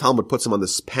 And the Talmud puts him on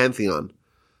this pantheon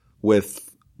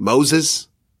with Moses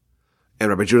and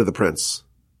Rabbi Judah the Prince.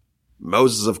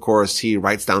 Moses, of course, he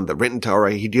writes down the written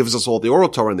Torah. He gives us all the oral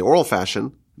Torah in the oral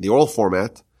fashion, the oral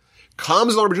format.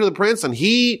 Comes along Rabbi Judah the Prince, and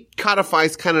he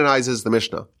codifies, canonizes the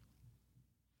Mishnah.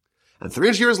 And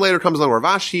 300 years later comes along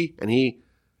Rav Ashi, and he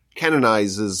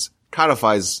canonizes,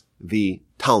 codifies the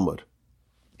Talmud.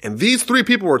 And these three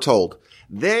people were told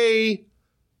they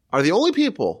are the only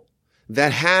people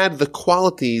that had the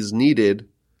qualities needed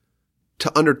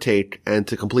to undertake and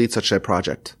to complete such a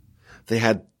project. They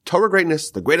had Torah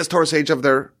greatness, the greatest Torah sage of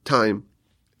their time,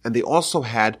 and they also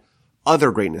had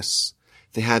other greatness.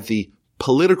 They had the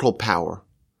political power.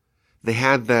 They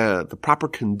had the proper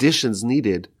conditions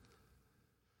needed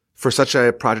for such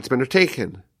a project to be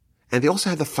undertaken. And they also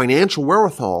had the financial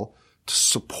wherewithal to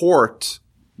support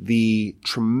the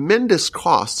tremendous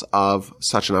costs of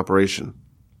such an operation.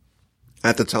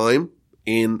 At the time,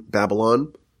 in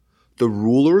Babylon, the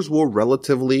rulers were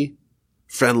relatively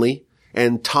friendly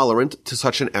and tolerant to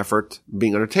such an effort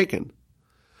being undertaken.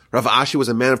 Rav Ashi was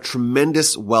a man of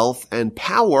tremendous wealth and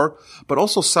power, but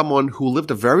also someone who lived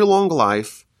a very long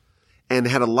life and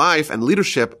had a life and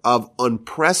leadership of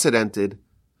unprecedented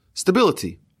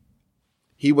stability.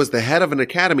 He was the head of an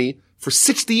academy for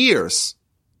 60 years.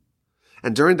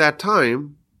 And during that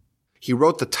time, he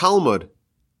wrote the Talmud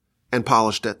and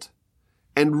polished it,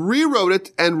 and rewrote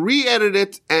it and re-edited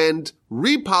it and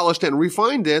repolished it and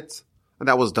refined it. And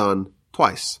that was done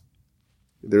twice.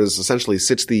 There's essentially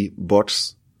 60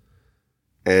 books,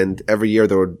 and every year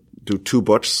they would do 2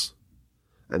 books,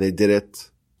 and they did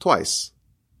it twice.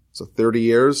 So 30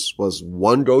 years was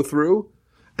one go through,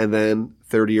 And then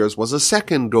 30 years was a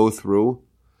second go through.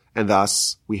 And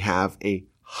thus we have a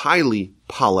highly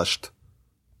polished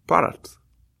product.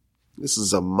 This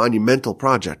is a monumental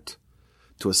project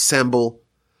to assemble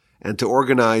and to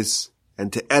organize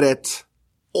and to edit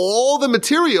all the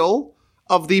material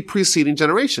of the preceding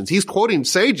generations. He's quoting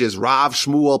sages, Rav,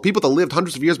 Shmuel, people that lived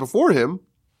hundreds of years before him,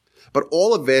 but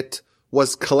all of it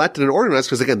was collected and organized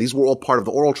because, again, these were all part of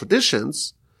the oral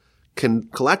traditions,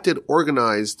 collected,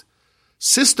 organized,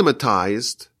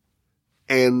 systematized,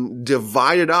 and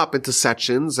divided up into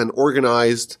sections and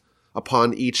organized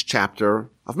upon each chapter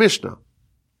of Mishnah.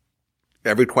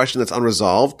 Every question that's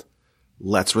unresolved,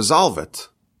 let's resolve it.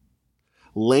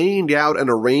 Laying out and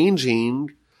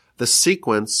arranging the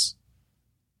sequence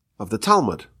of the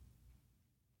Talmud.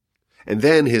 And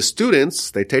then his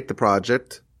students, they take the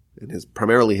project, and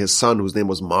primarily his son, whose name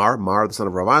was Mar, the son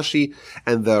of Rav Ashi,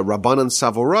 and the Rabbanan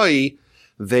Savorai,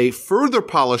 they further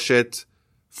polish it,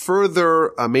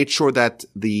 further made sure that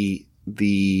the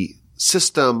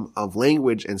system of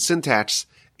language and syntax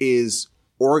is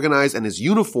organized and is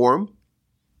uniform,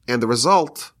 and the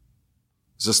result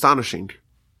is astonishing.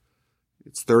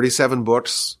 It's 37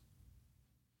 books.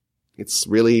 It's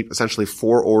really essentially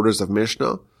 4 orders of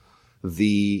Mishnah.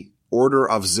 The order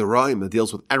of Zeraim that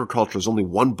deals with agriculture is only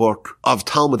 1 book of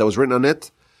Talmud that was written on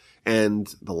it.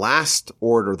 And the last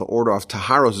order, the order of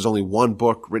Taharos, is only 1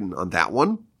 book written on that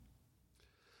one.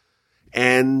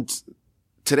 And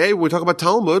today when we talk about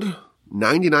Talmud,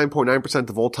 99.9%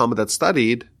 of all Talmud that's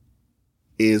studied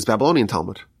is Babylonian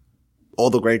Talmud. All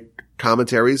the great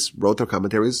commentaries wrote their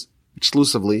commentaries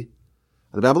exclusively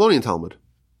on the Babylonian Talmud.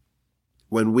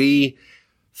 When we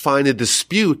find a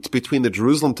dispute between the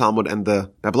Jerusalem Talmud and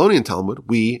the Babylonian Talmud,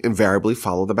 we invariably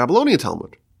follow the Babylonian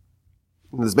Talmud.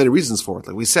 And there's many reasons for it.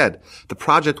 Like we said, the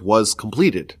project was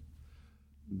completed.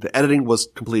 The editing was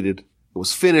completed. It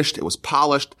was finished. It was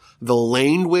polished. The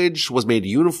language was made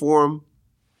uniform.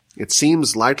 It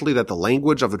seems likely that the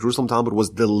language of the Jerusalem Talmud was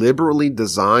deliberately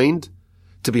designed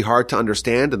to be hard to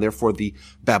understand, and therefore the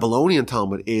Babylonian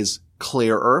Talmud is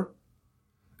clearer.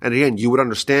 And again, you would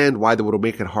understand why they would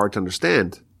make it hard to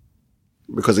understand.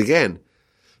 Because again,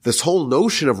 this whole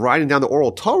notion of writing down the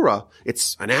oral Torah,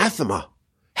 it's anathema.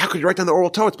 How could you write down the oral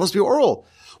Torah? It's supposed to be oral.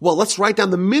 Well, let's write down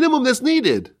the minimum that's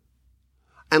needed.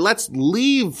 And let's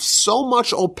leave so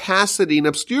much opacity and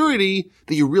obscurity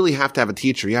that you really have to have a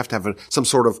teacher. You have to have some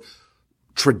sort of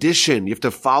tradition. You have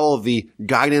to follow the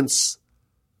guidance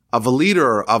of a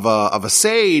leader, of a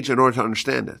sage in order to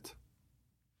understand it.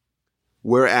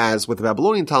 Whereas with the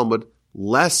Babylonian Talmud,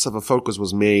 less of a focus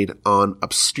was made on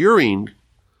obscuring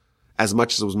as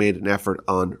much as it was made an effort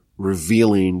on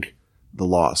revealing the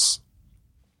laws.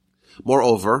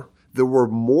 Moreover, there were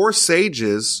more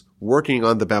sages working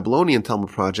on the Babylonian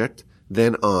Talmud project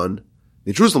than on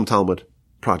the Jerusalem Talmud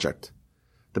project.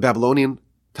 The Babylonian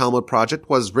Talmud project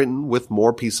was written with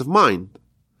more peace of mind.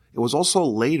 It was also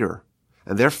later,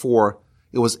 and therefore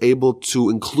it was able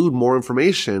to include more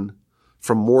information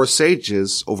from more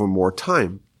sages over more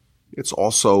time. It's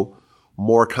also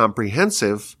more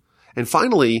comprehensive. And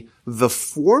finally, the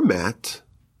format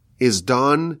is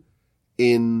done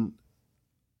in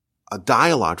a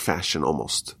dialogue fashion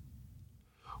almost,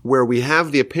 where we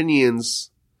have the opinions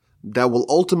that will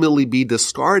ultimately be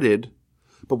discarded,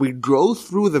 but we go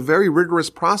through the very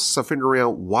rigorous process of figuring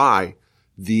out why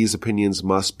these opinions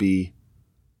must be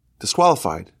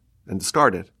disqualified and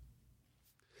discarded.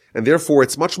 And therefore,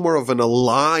 it's much more of an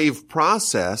alive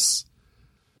process.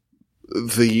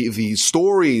 The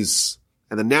stories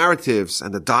and the narratives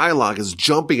and the dialogue is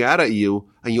jumping out at you,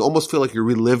 and you almost feel like you're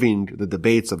reliving the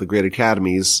debates of the great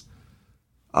academies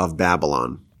of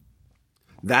Babylon.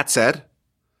 That said,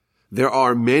 there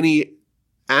are many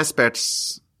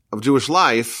aspects of Jewish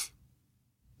life,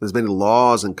 there's many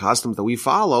laws and customs that we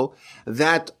follow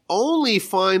that only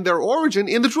find their origin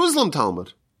in the Jerusalem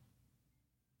Talmud.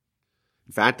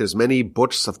 In fact, there's many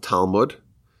books of Talmud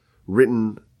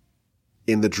written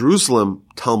in the Jerusalem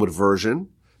Talmud version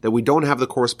that we don't have the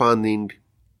corresponding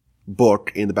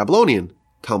book in the Babylonian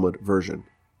Talmud version.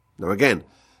 Now again,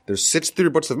 there's 63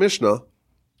 books of Mishnah.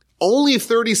 Only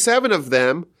 37 of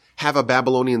them have a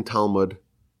Babylonian Talmud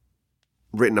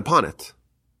written upon it.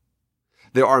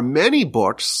 There are many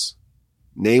books,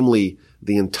 namely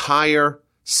the entire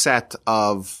set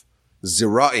of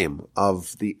Zeraim,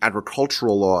 of the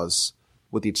agricultural laws,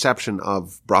 with the exception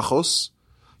of Brachos.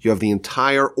 You have the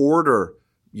entire order.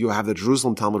 You have the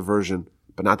Jerusalem Talmud version,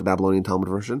 but not the Babylonian Talmud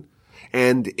version.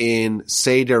 And in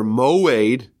Seder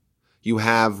Moed, you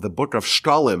have the book of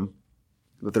Shkalim,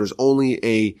 that there's only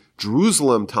a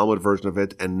Jerusalem Talmud version of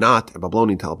it and not a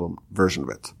Babylonian Talmud version of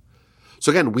it.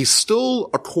 So again, we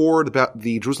still accord about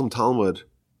the Jerusalem Talmud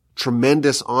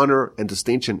tremendous honor and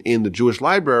distinction in the Jewish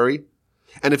library.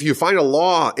 And if you find a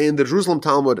law in the Jerusalem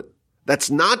Talmud that's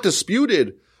not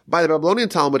disputed by the Babylonian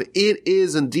Talmud, it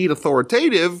is indeed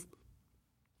authoritative.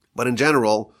 But in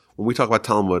general, when we talk about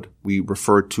Talmud, we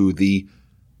refer to the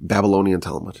Babylonian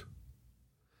Talmud.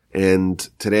 And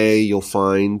today you'll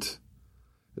find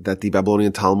that the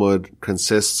Babylonian Talmud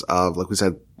consists of, like we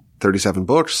said, 37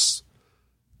 books,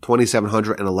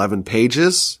 2,711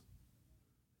 pages.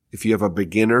 If you have a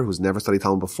beginner who's never studied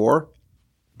Talmud before,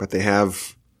 but they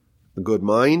have a good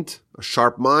mind, a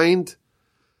sharp mind,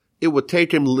 it would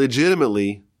take him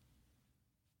legitimately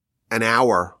an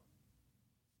hour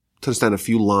to understand a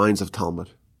few lines of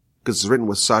Talmud, because it's written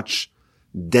with such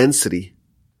density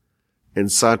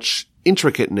and such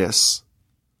intricateness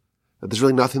that there's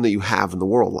really nothing that you have in the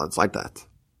world that's like that.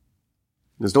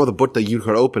 There's no other book that you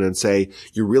could open and say,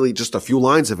 you really, just a few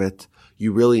lines of it,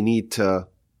 you really need to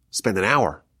spend an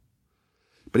hour.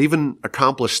 But even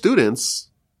accomplished students,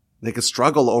 they could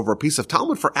struggle over a piece of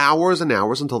Talmud for hours and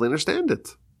hours until they understand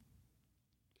it.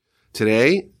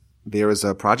 Today, there is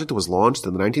a project that was launched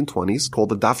in the 1920s called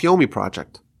the Daf Yomi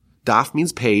Project. Daf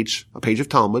means page, a page of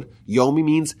Talmud. Yomi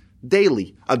means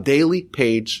daily, a daily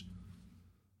page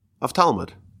of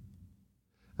Talmud.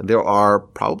 And there are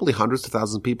probably hundreds of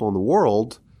thousands of people in the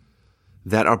world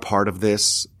that are part of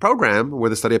this program where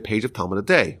they study a page of Talmud a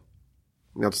day.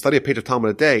 Now, to study a page of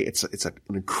Talmud a day, it's an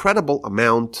incredible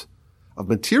amount of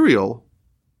material.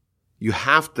 You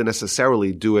have to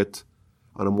necessarily do it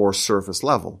on a more surface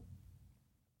level.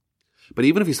 But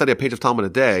even if you study a page of Talmud a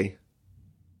day,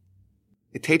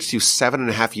 it takes you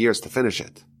 7.5 years to finish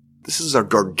it. This is a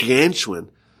gargantuan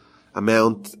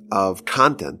amount of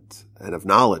content and of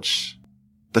knowledge.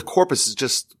 The corpus is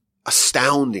just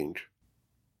astounding.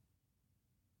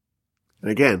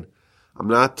 And again, I'm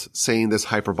not saying this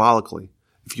hyperbolically.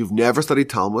 If you've never studied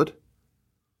Talmud,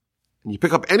 and you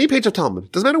pick up any page of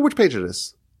Talmud, doesn't matter which page it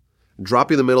is, drop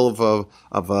you in the middle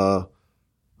of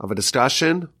a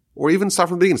discussion, or even start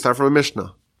from the beginning, start from a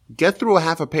Mishnah. Get through a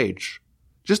half a page,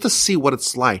 just to see what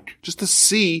it's like, just to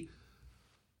see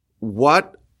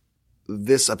what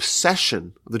this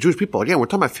obsession of the Jewish people, again, we're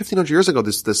talking about 1,500 years ago,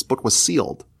 this book was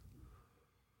sealed.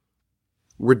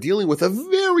 We're dealing with a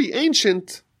very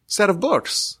ancient set of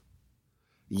books.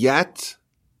 Yet,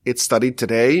 it's studied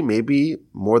today, maybe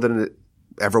more than it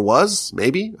ever was,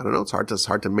 maybe. I don't know, it's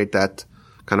hard to make that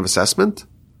kind of assessment.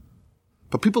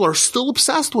 But people are still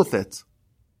obsessed with it.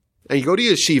 And you go to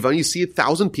yeshiva and you see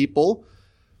 1,000 people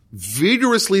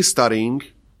vigorously studying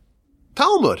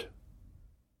Talmud.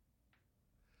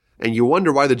 And you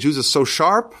wonder why the Jews are so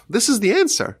sharp? This is the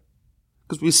answer.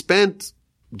 Because we spent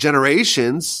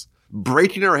generations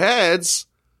breaking our heads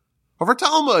over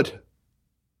Talmud.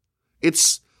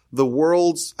 It's the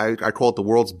world's, I call it the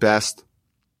world's best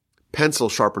pencil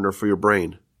sharpener for your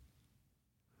brain.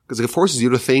 Because it forces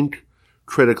you to think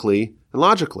critically and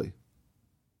logically.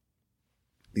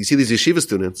 You see these yeshiva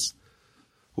students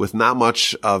with not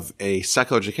much of a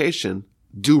secular education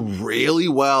do really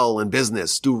well in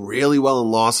business, do really well in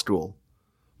law school.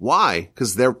 Why?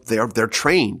 Because they're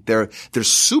trained. They're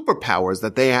superpowers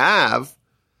that they have,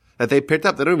 that they picked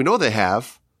up. They don't even know they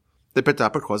have. They picked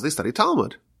up because they study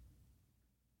Talmud.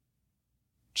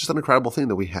 Just an incredible thing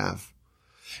that we have.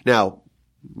 Now,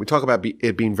 we talk about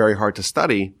it being very hard to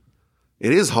study.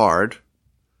 It is hard,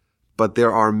 but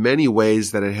there are many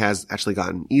ways that it has actually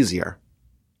gotten easier.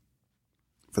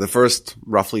 For the first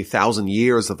roughly 1,000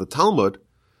 years of the Talmud,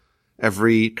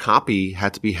 every copy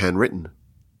had to be handwritten.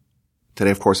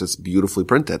 Today, of course, it's beautifully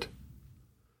printed.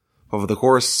 Over the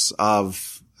course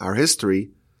of our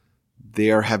history,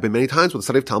 there have been many times when the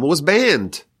study of Talmud was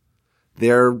banned.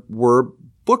 There were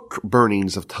book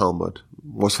burnings of Talmud,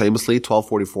 most famously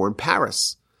 1244 in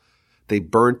Paris. They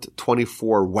burnt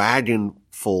 24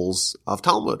 wagonfuls of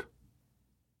Talmud.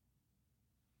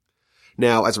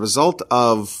 Now, as a result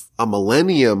of a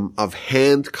millennium of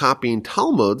hand copying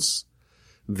Talmuds,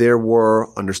 there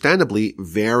were understandably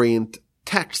variant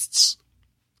texts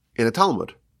in a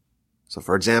Talmud. So,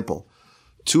 for example,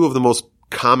 two of the most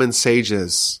common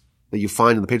sages that you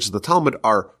find in the pages of the Talmud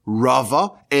are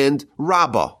Rava and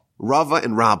Rabbah. Rava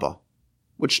and Rabbah,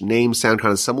 which names sound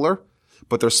kind of similar,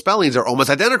 but their spellings are almost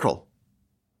identical.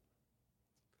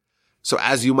 So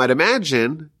as you might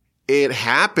imagine, it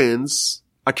happens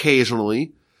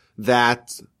occasionally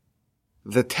that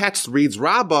the text reads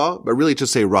Rabbah, but really it should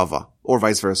say Rava, or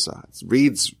vice versa. It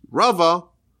reads Rava,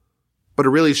 but it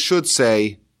really should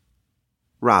say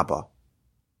Rabbah.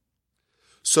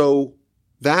 So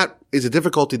that is a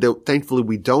difficulty that thankfully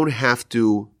we don't have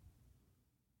to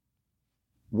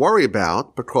worry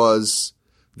about, because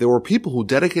there were people who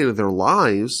dedicated their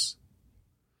lives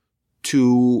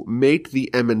to make the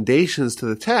emendations to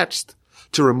the text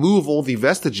to remove all the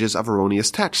vestiges of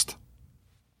erroneous text.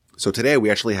 So today we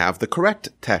actually have the correct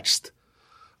text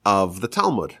of the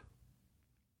Talmud.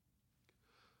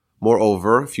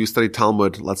 Moreover, if you studied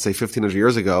Talmud, let's say 1500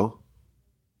 years ago,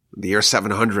 the year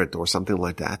 700 or something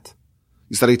like that,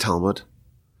 you studied Talmud,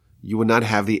 you would not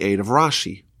have the aid of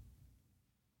Rashi.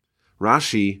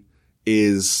 Rashi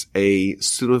is a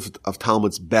student of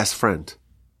Talmud's best friend,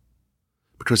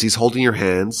 because he's holding your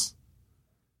hands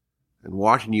and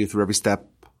walking you through every step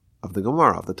of the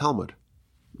Gemara, of the Talmud.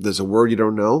 There's a word you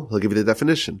don't know, he'll give you the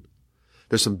definition.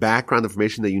 There's some background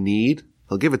information that you need,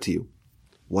 he'll give it to you.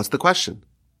 What's the question?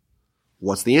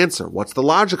 What's the answer? What's the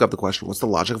logic of the question? What's the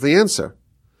logic of the answer?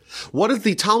 What is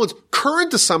the Talmud's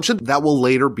current assumption that will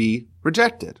later be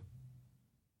rejected?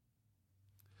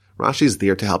 Rashi is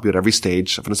there to help you at every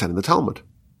stage of understanding the Talmud.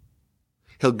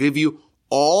 He'll give you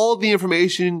all the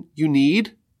information you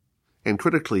need, and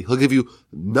critically, he'll give you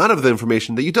none of the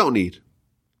information that you don't need.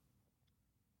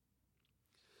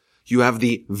 You have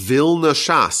the Vilna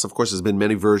Shas. Of course, there's been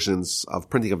many versions of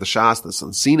printing of the Shas, the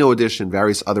Sonsino edition,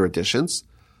 various other editions.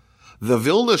 The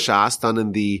Vilna Shas, done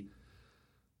in the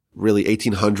really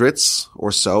 1800s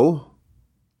or so,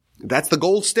 that's the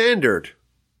gold standard.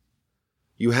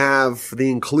 You have the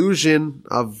inclusion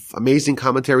of amazing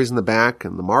commentaries in the back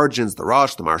and the margins, the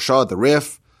Rosh, the Marsha, the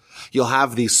Rif. You'll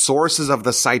have the sources of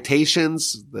the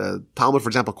citations. The Talmud, for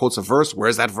example, quotes a verse.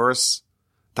 Where's that verse?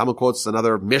 Talmud quotes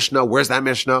another Mishnah. Where's that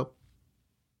Mishnah?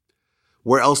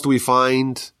 Where else do we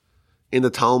find in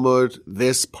the Talmud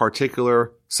this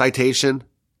particular citation?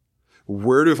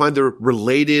 Where do we find the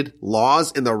related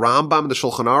laws in the Rambam and the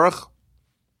Shulchan Aruch?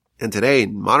 And today,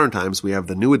 in modern times, we have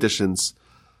the new editions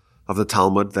of the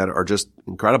Talmud that are just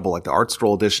incredible, like the Art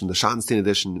Scroll edition, the Schottenstein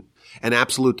edition, an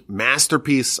absolute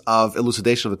masterpiece of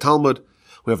elucidation of the Talmud.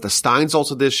 We have the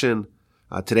Steinsaltz edition.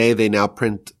 Today, they now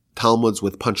print Talmuds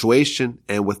with punctuation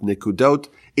and with nikudot.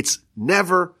 It's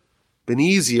never been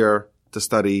easier to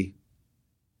study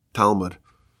Talmud.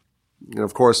 And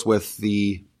of course, with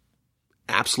the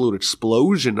absolute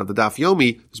explosion of the Daf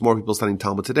Yomi, there's more people studying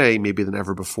Talmud today, maybe than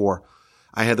ever before.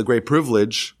 I had the great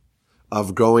privilege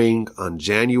of going on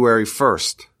January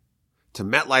 1st to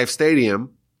MetLife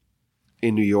Stadium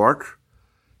in New York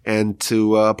and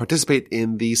to participate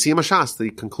in the Siyum HaShas, the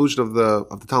conclusion of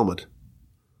the Talmud.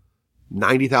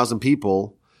 90,000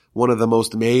 people, one of the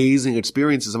most amazing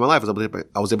experiences of my life.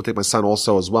 I was able to take my son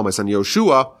also as well, my son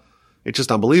Yoshua. It's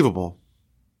just unbelievable.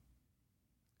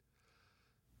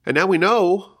 And now we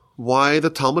know why the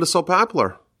Talmud is so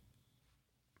popular.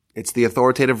 It's the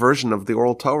authoritative version of the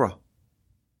oral Torah.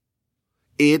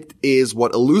 It is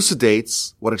what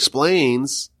elucidates, what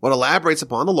explains, what elaborates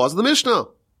upon the laws of the Mishnah.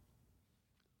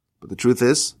 But the truth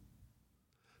is,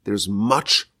 there's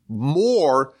much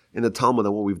more in the Talmud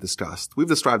than what we've discussed. We've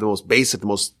described the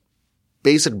most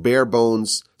basic bare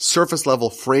bones, surface level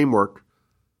framework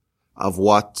of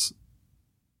what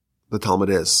the Talmud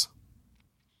is.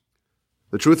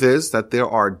 The truth is that there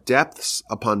are depths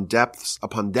upon depths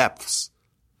upon depths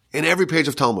in every page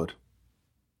of Talmud.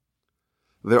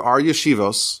 There are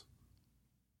yeshivos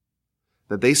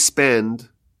that they spend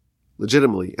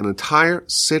legitimately an entire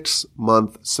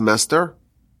 6-month semester,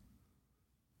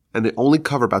 and they only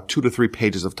cover about 2 to 3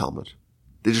 pages of Talmud.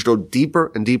 They just go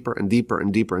deeper and deeper and deeper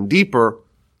and deeper and deeper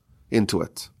into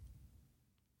it.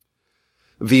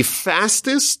 The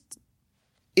fastest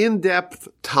in-depth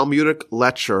Talmudic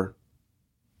lecture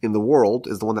in the world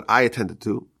is the one that I attended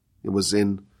to. It was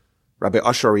in Rabbi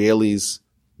Asher Arieli's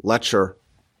lecture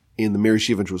in the Mir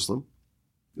Yeshiva in Jerusalem.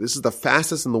 This is the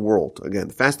fastest in the world. Again,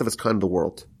 the fastest of its kind in the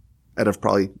world, out of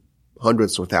probably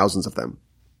hundreds or thousands of them.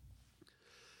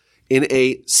 In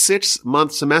a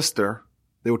 6-month semester,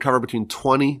 they would cover between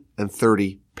 20 and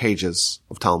 30 pages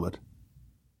of Talmud.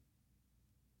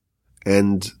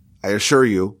 And I assure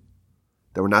you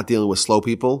that we're not dealing with slow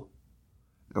people,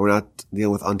 and we're not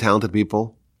dealing with untalented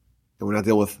people, and we're not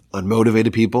dealing with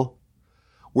unmotivated people.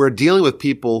 We're dealing with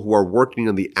people who are working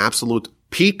on the absolute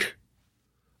peak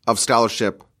of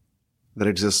scholarship that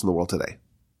exists in the world today.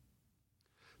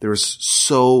 There is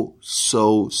so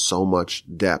much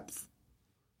depth.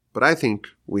 But I think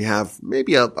we have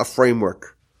maybe a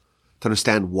framework to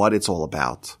understand what it's all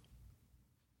about.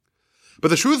 But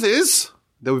the truth is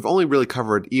that we've only really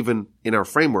covered, even in our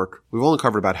framework, we've only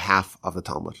covered about half of the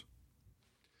Talmud.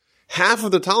 Half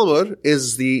of the Talmud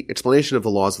is the explanation of the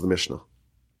laws of the Mishnah.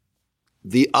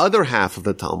 The other half of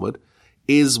the Talmud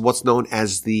is what's known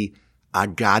as the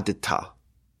Agadita,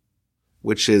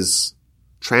 which is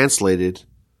translated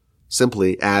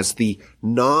simply as the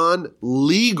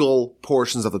non-legal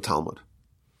portions of the Talmud.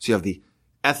 So you have the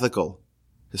ethical,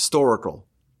 historical,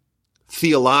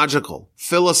 theological,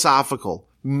 philosophical,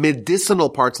 medicinal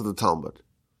parts of the Talmud.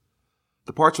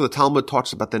 The parts where the Talmud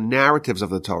talks about the narratives of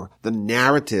the Torah, the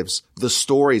narratives, the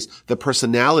stories, the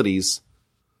personalities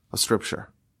of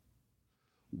Scripture.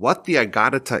 What the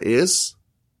Agadah is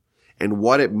and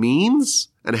what it means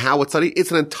and how it's studied,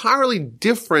 it's an entirely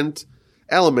different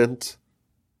element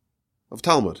of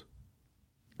Talmud.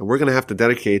 And we're going to have to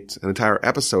dedicate an entire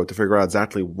episode to figure out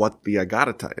exactly what the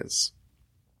Agadah is.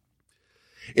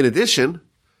 In addition,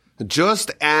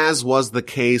 just as was the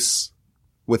case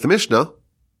with the Mishnah,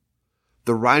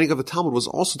 the writing of the Talmud was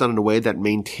also done in a way that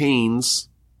maintains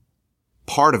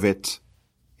part of it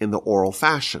in the oral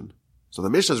fashion. So the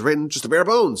Mishnah is written just the bare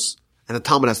bones, and the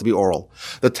Talmud has to be oral.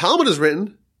 The Talmud is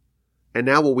written, and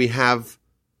now what we have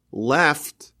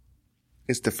left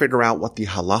is to figure out what the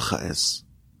halacha is.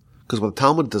 Because what the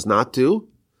Talmud does not do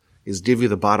is give you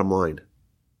the bottom line.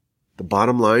 The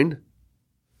bottom line,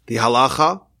 the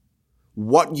halacha,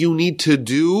 what you need to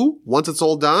do once it's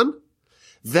all done,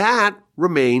 that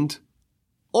remained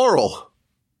oral.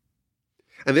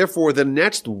 And therefore, the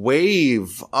next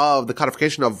wave of the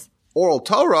codification of oral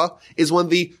Torah is when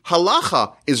the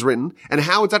halacha is written, and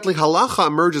how exactly halacha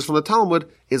emerges from the Talmud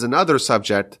is another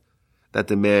subject that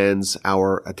demands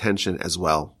our attention as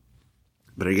well.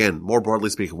 But again, more broadly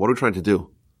speaking, what are we trying to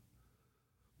do?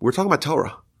 We're talking about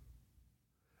Torah.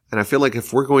 And I feel like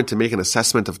if we're going to make an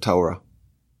assessment of Torah,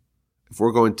 if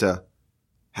we're going to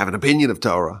have an opinion of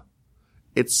Torah,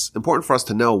 it's important for us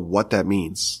to know what that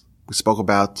means. We spoke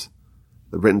about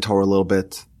the written Torah a little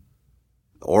bit,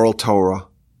 the oral Torah,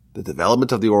 the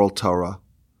development of the oral Torah,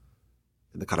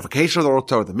 and the codification of the oral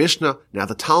Torah, the Mishnah, now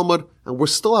the Talmud, and we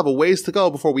still have a ways to go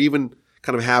before we even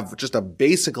kind of have just a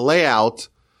basic layout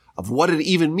of what it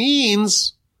even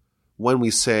means when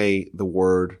we say the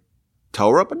word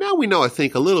Torah. But now we know, I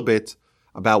think, a little bit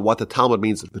about what the Talmud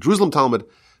means, the Jerusalem Talmud,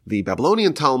 the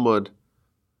Babylonian Talmud,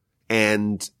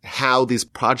 and how these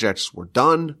projects were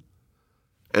done,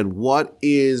 and what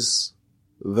is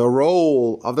the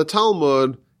role of the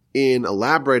Talmud in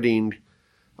elaborating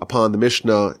upon the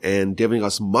Mishnah and giving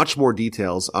us much more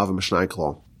details of a Mishnah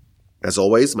law. As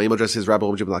always, my email address is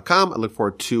rabbi@gmail.com. I look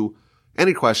forward to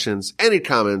any questions, any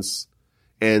comments,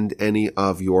 and any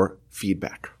of your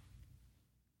feedback.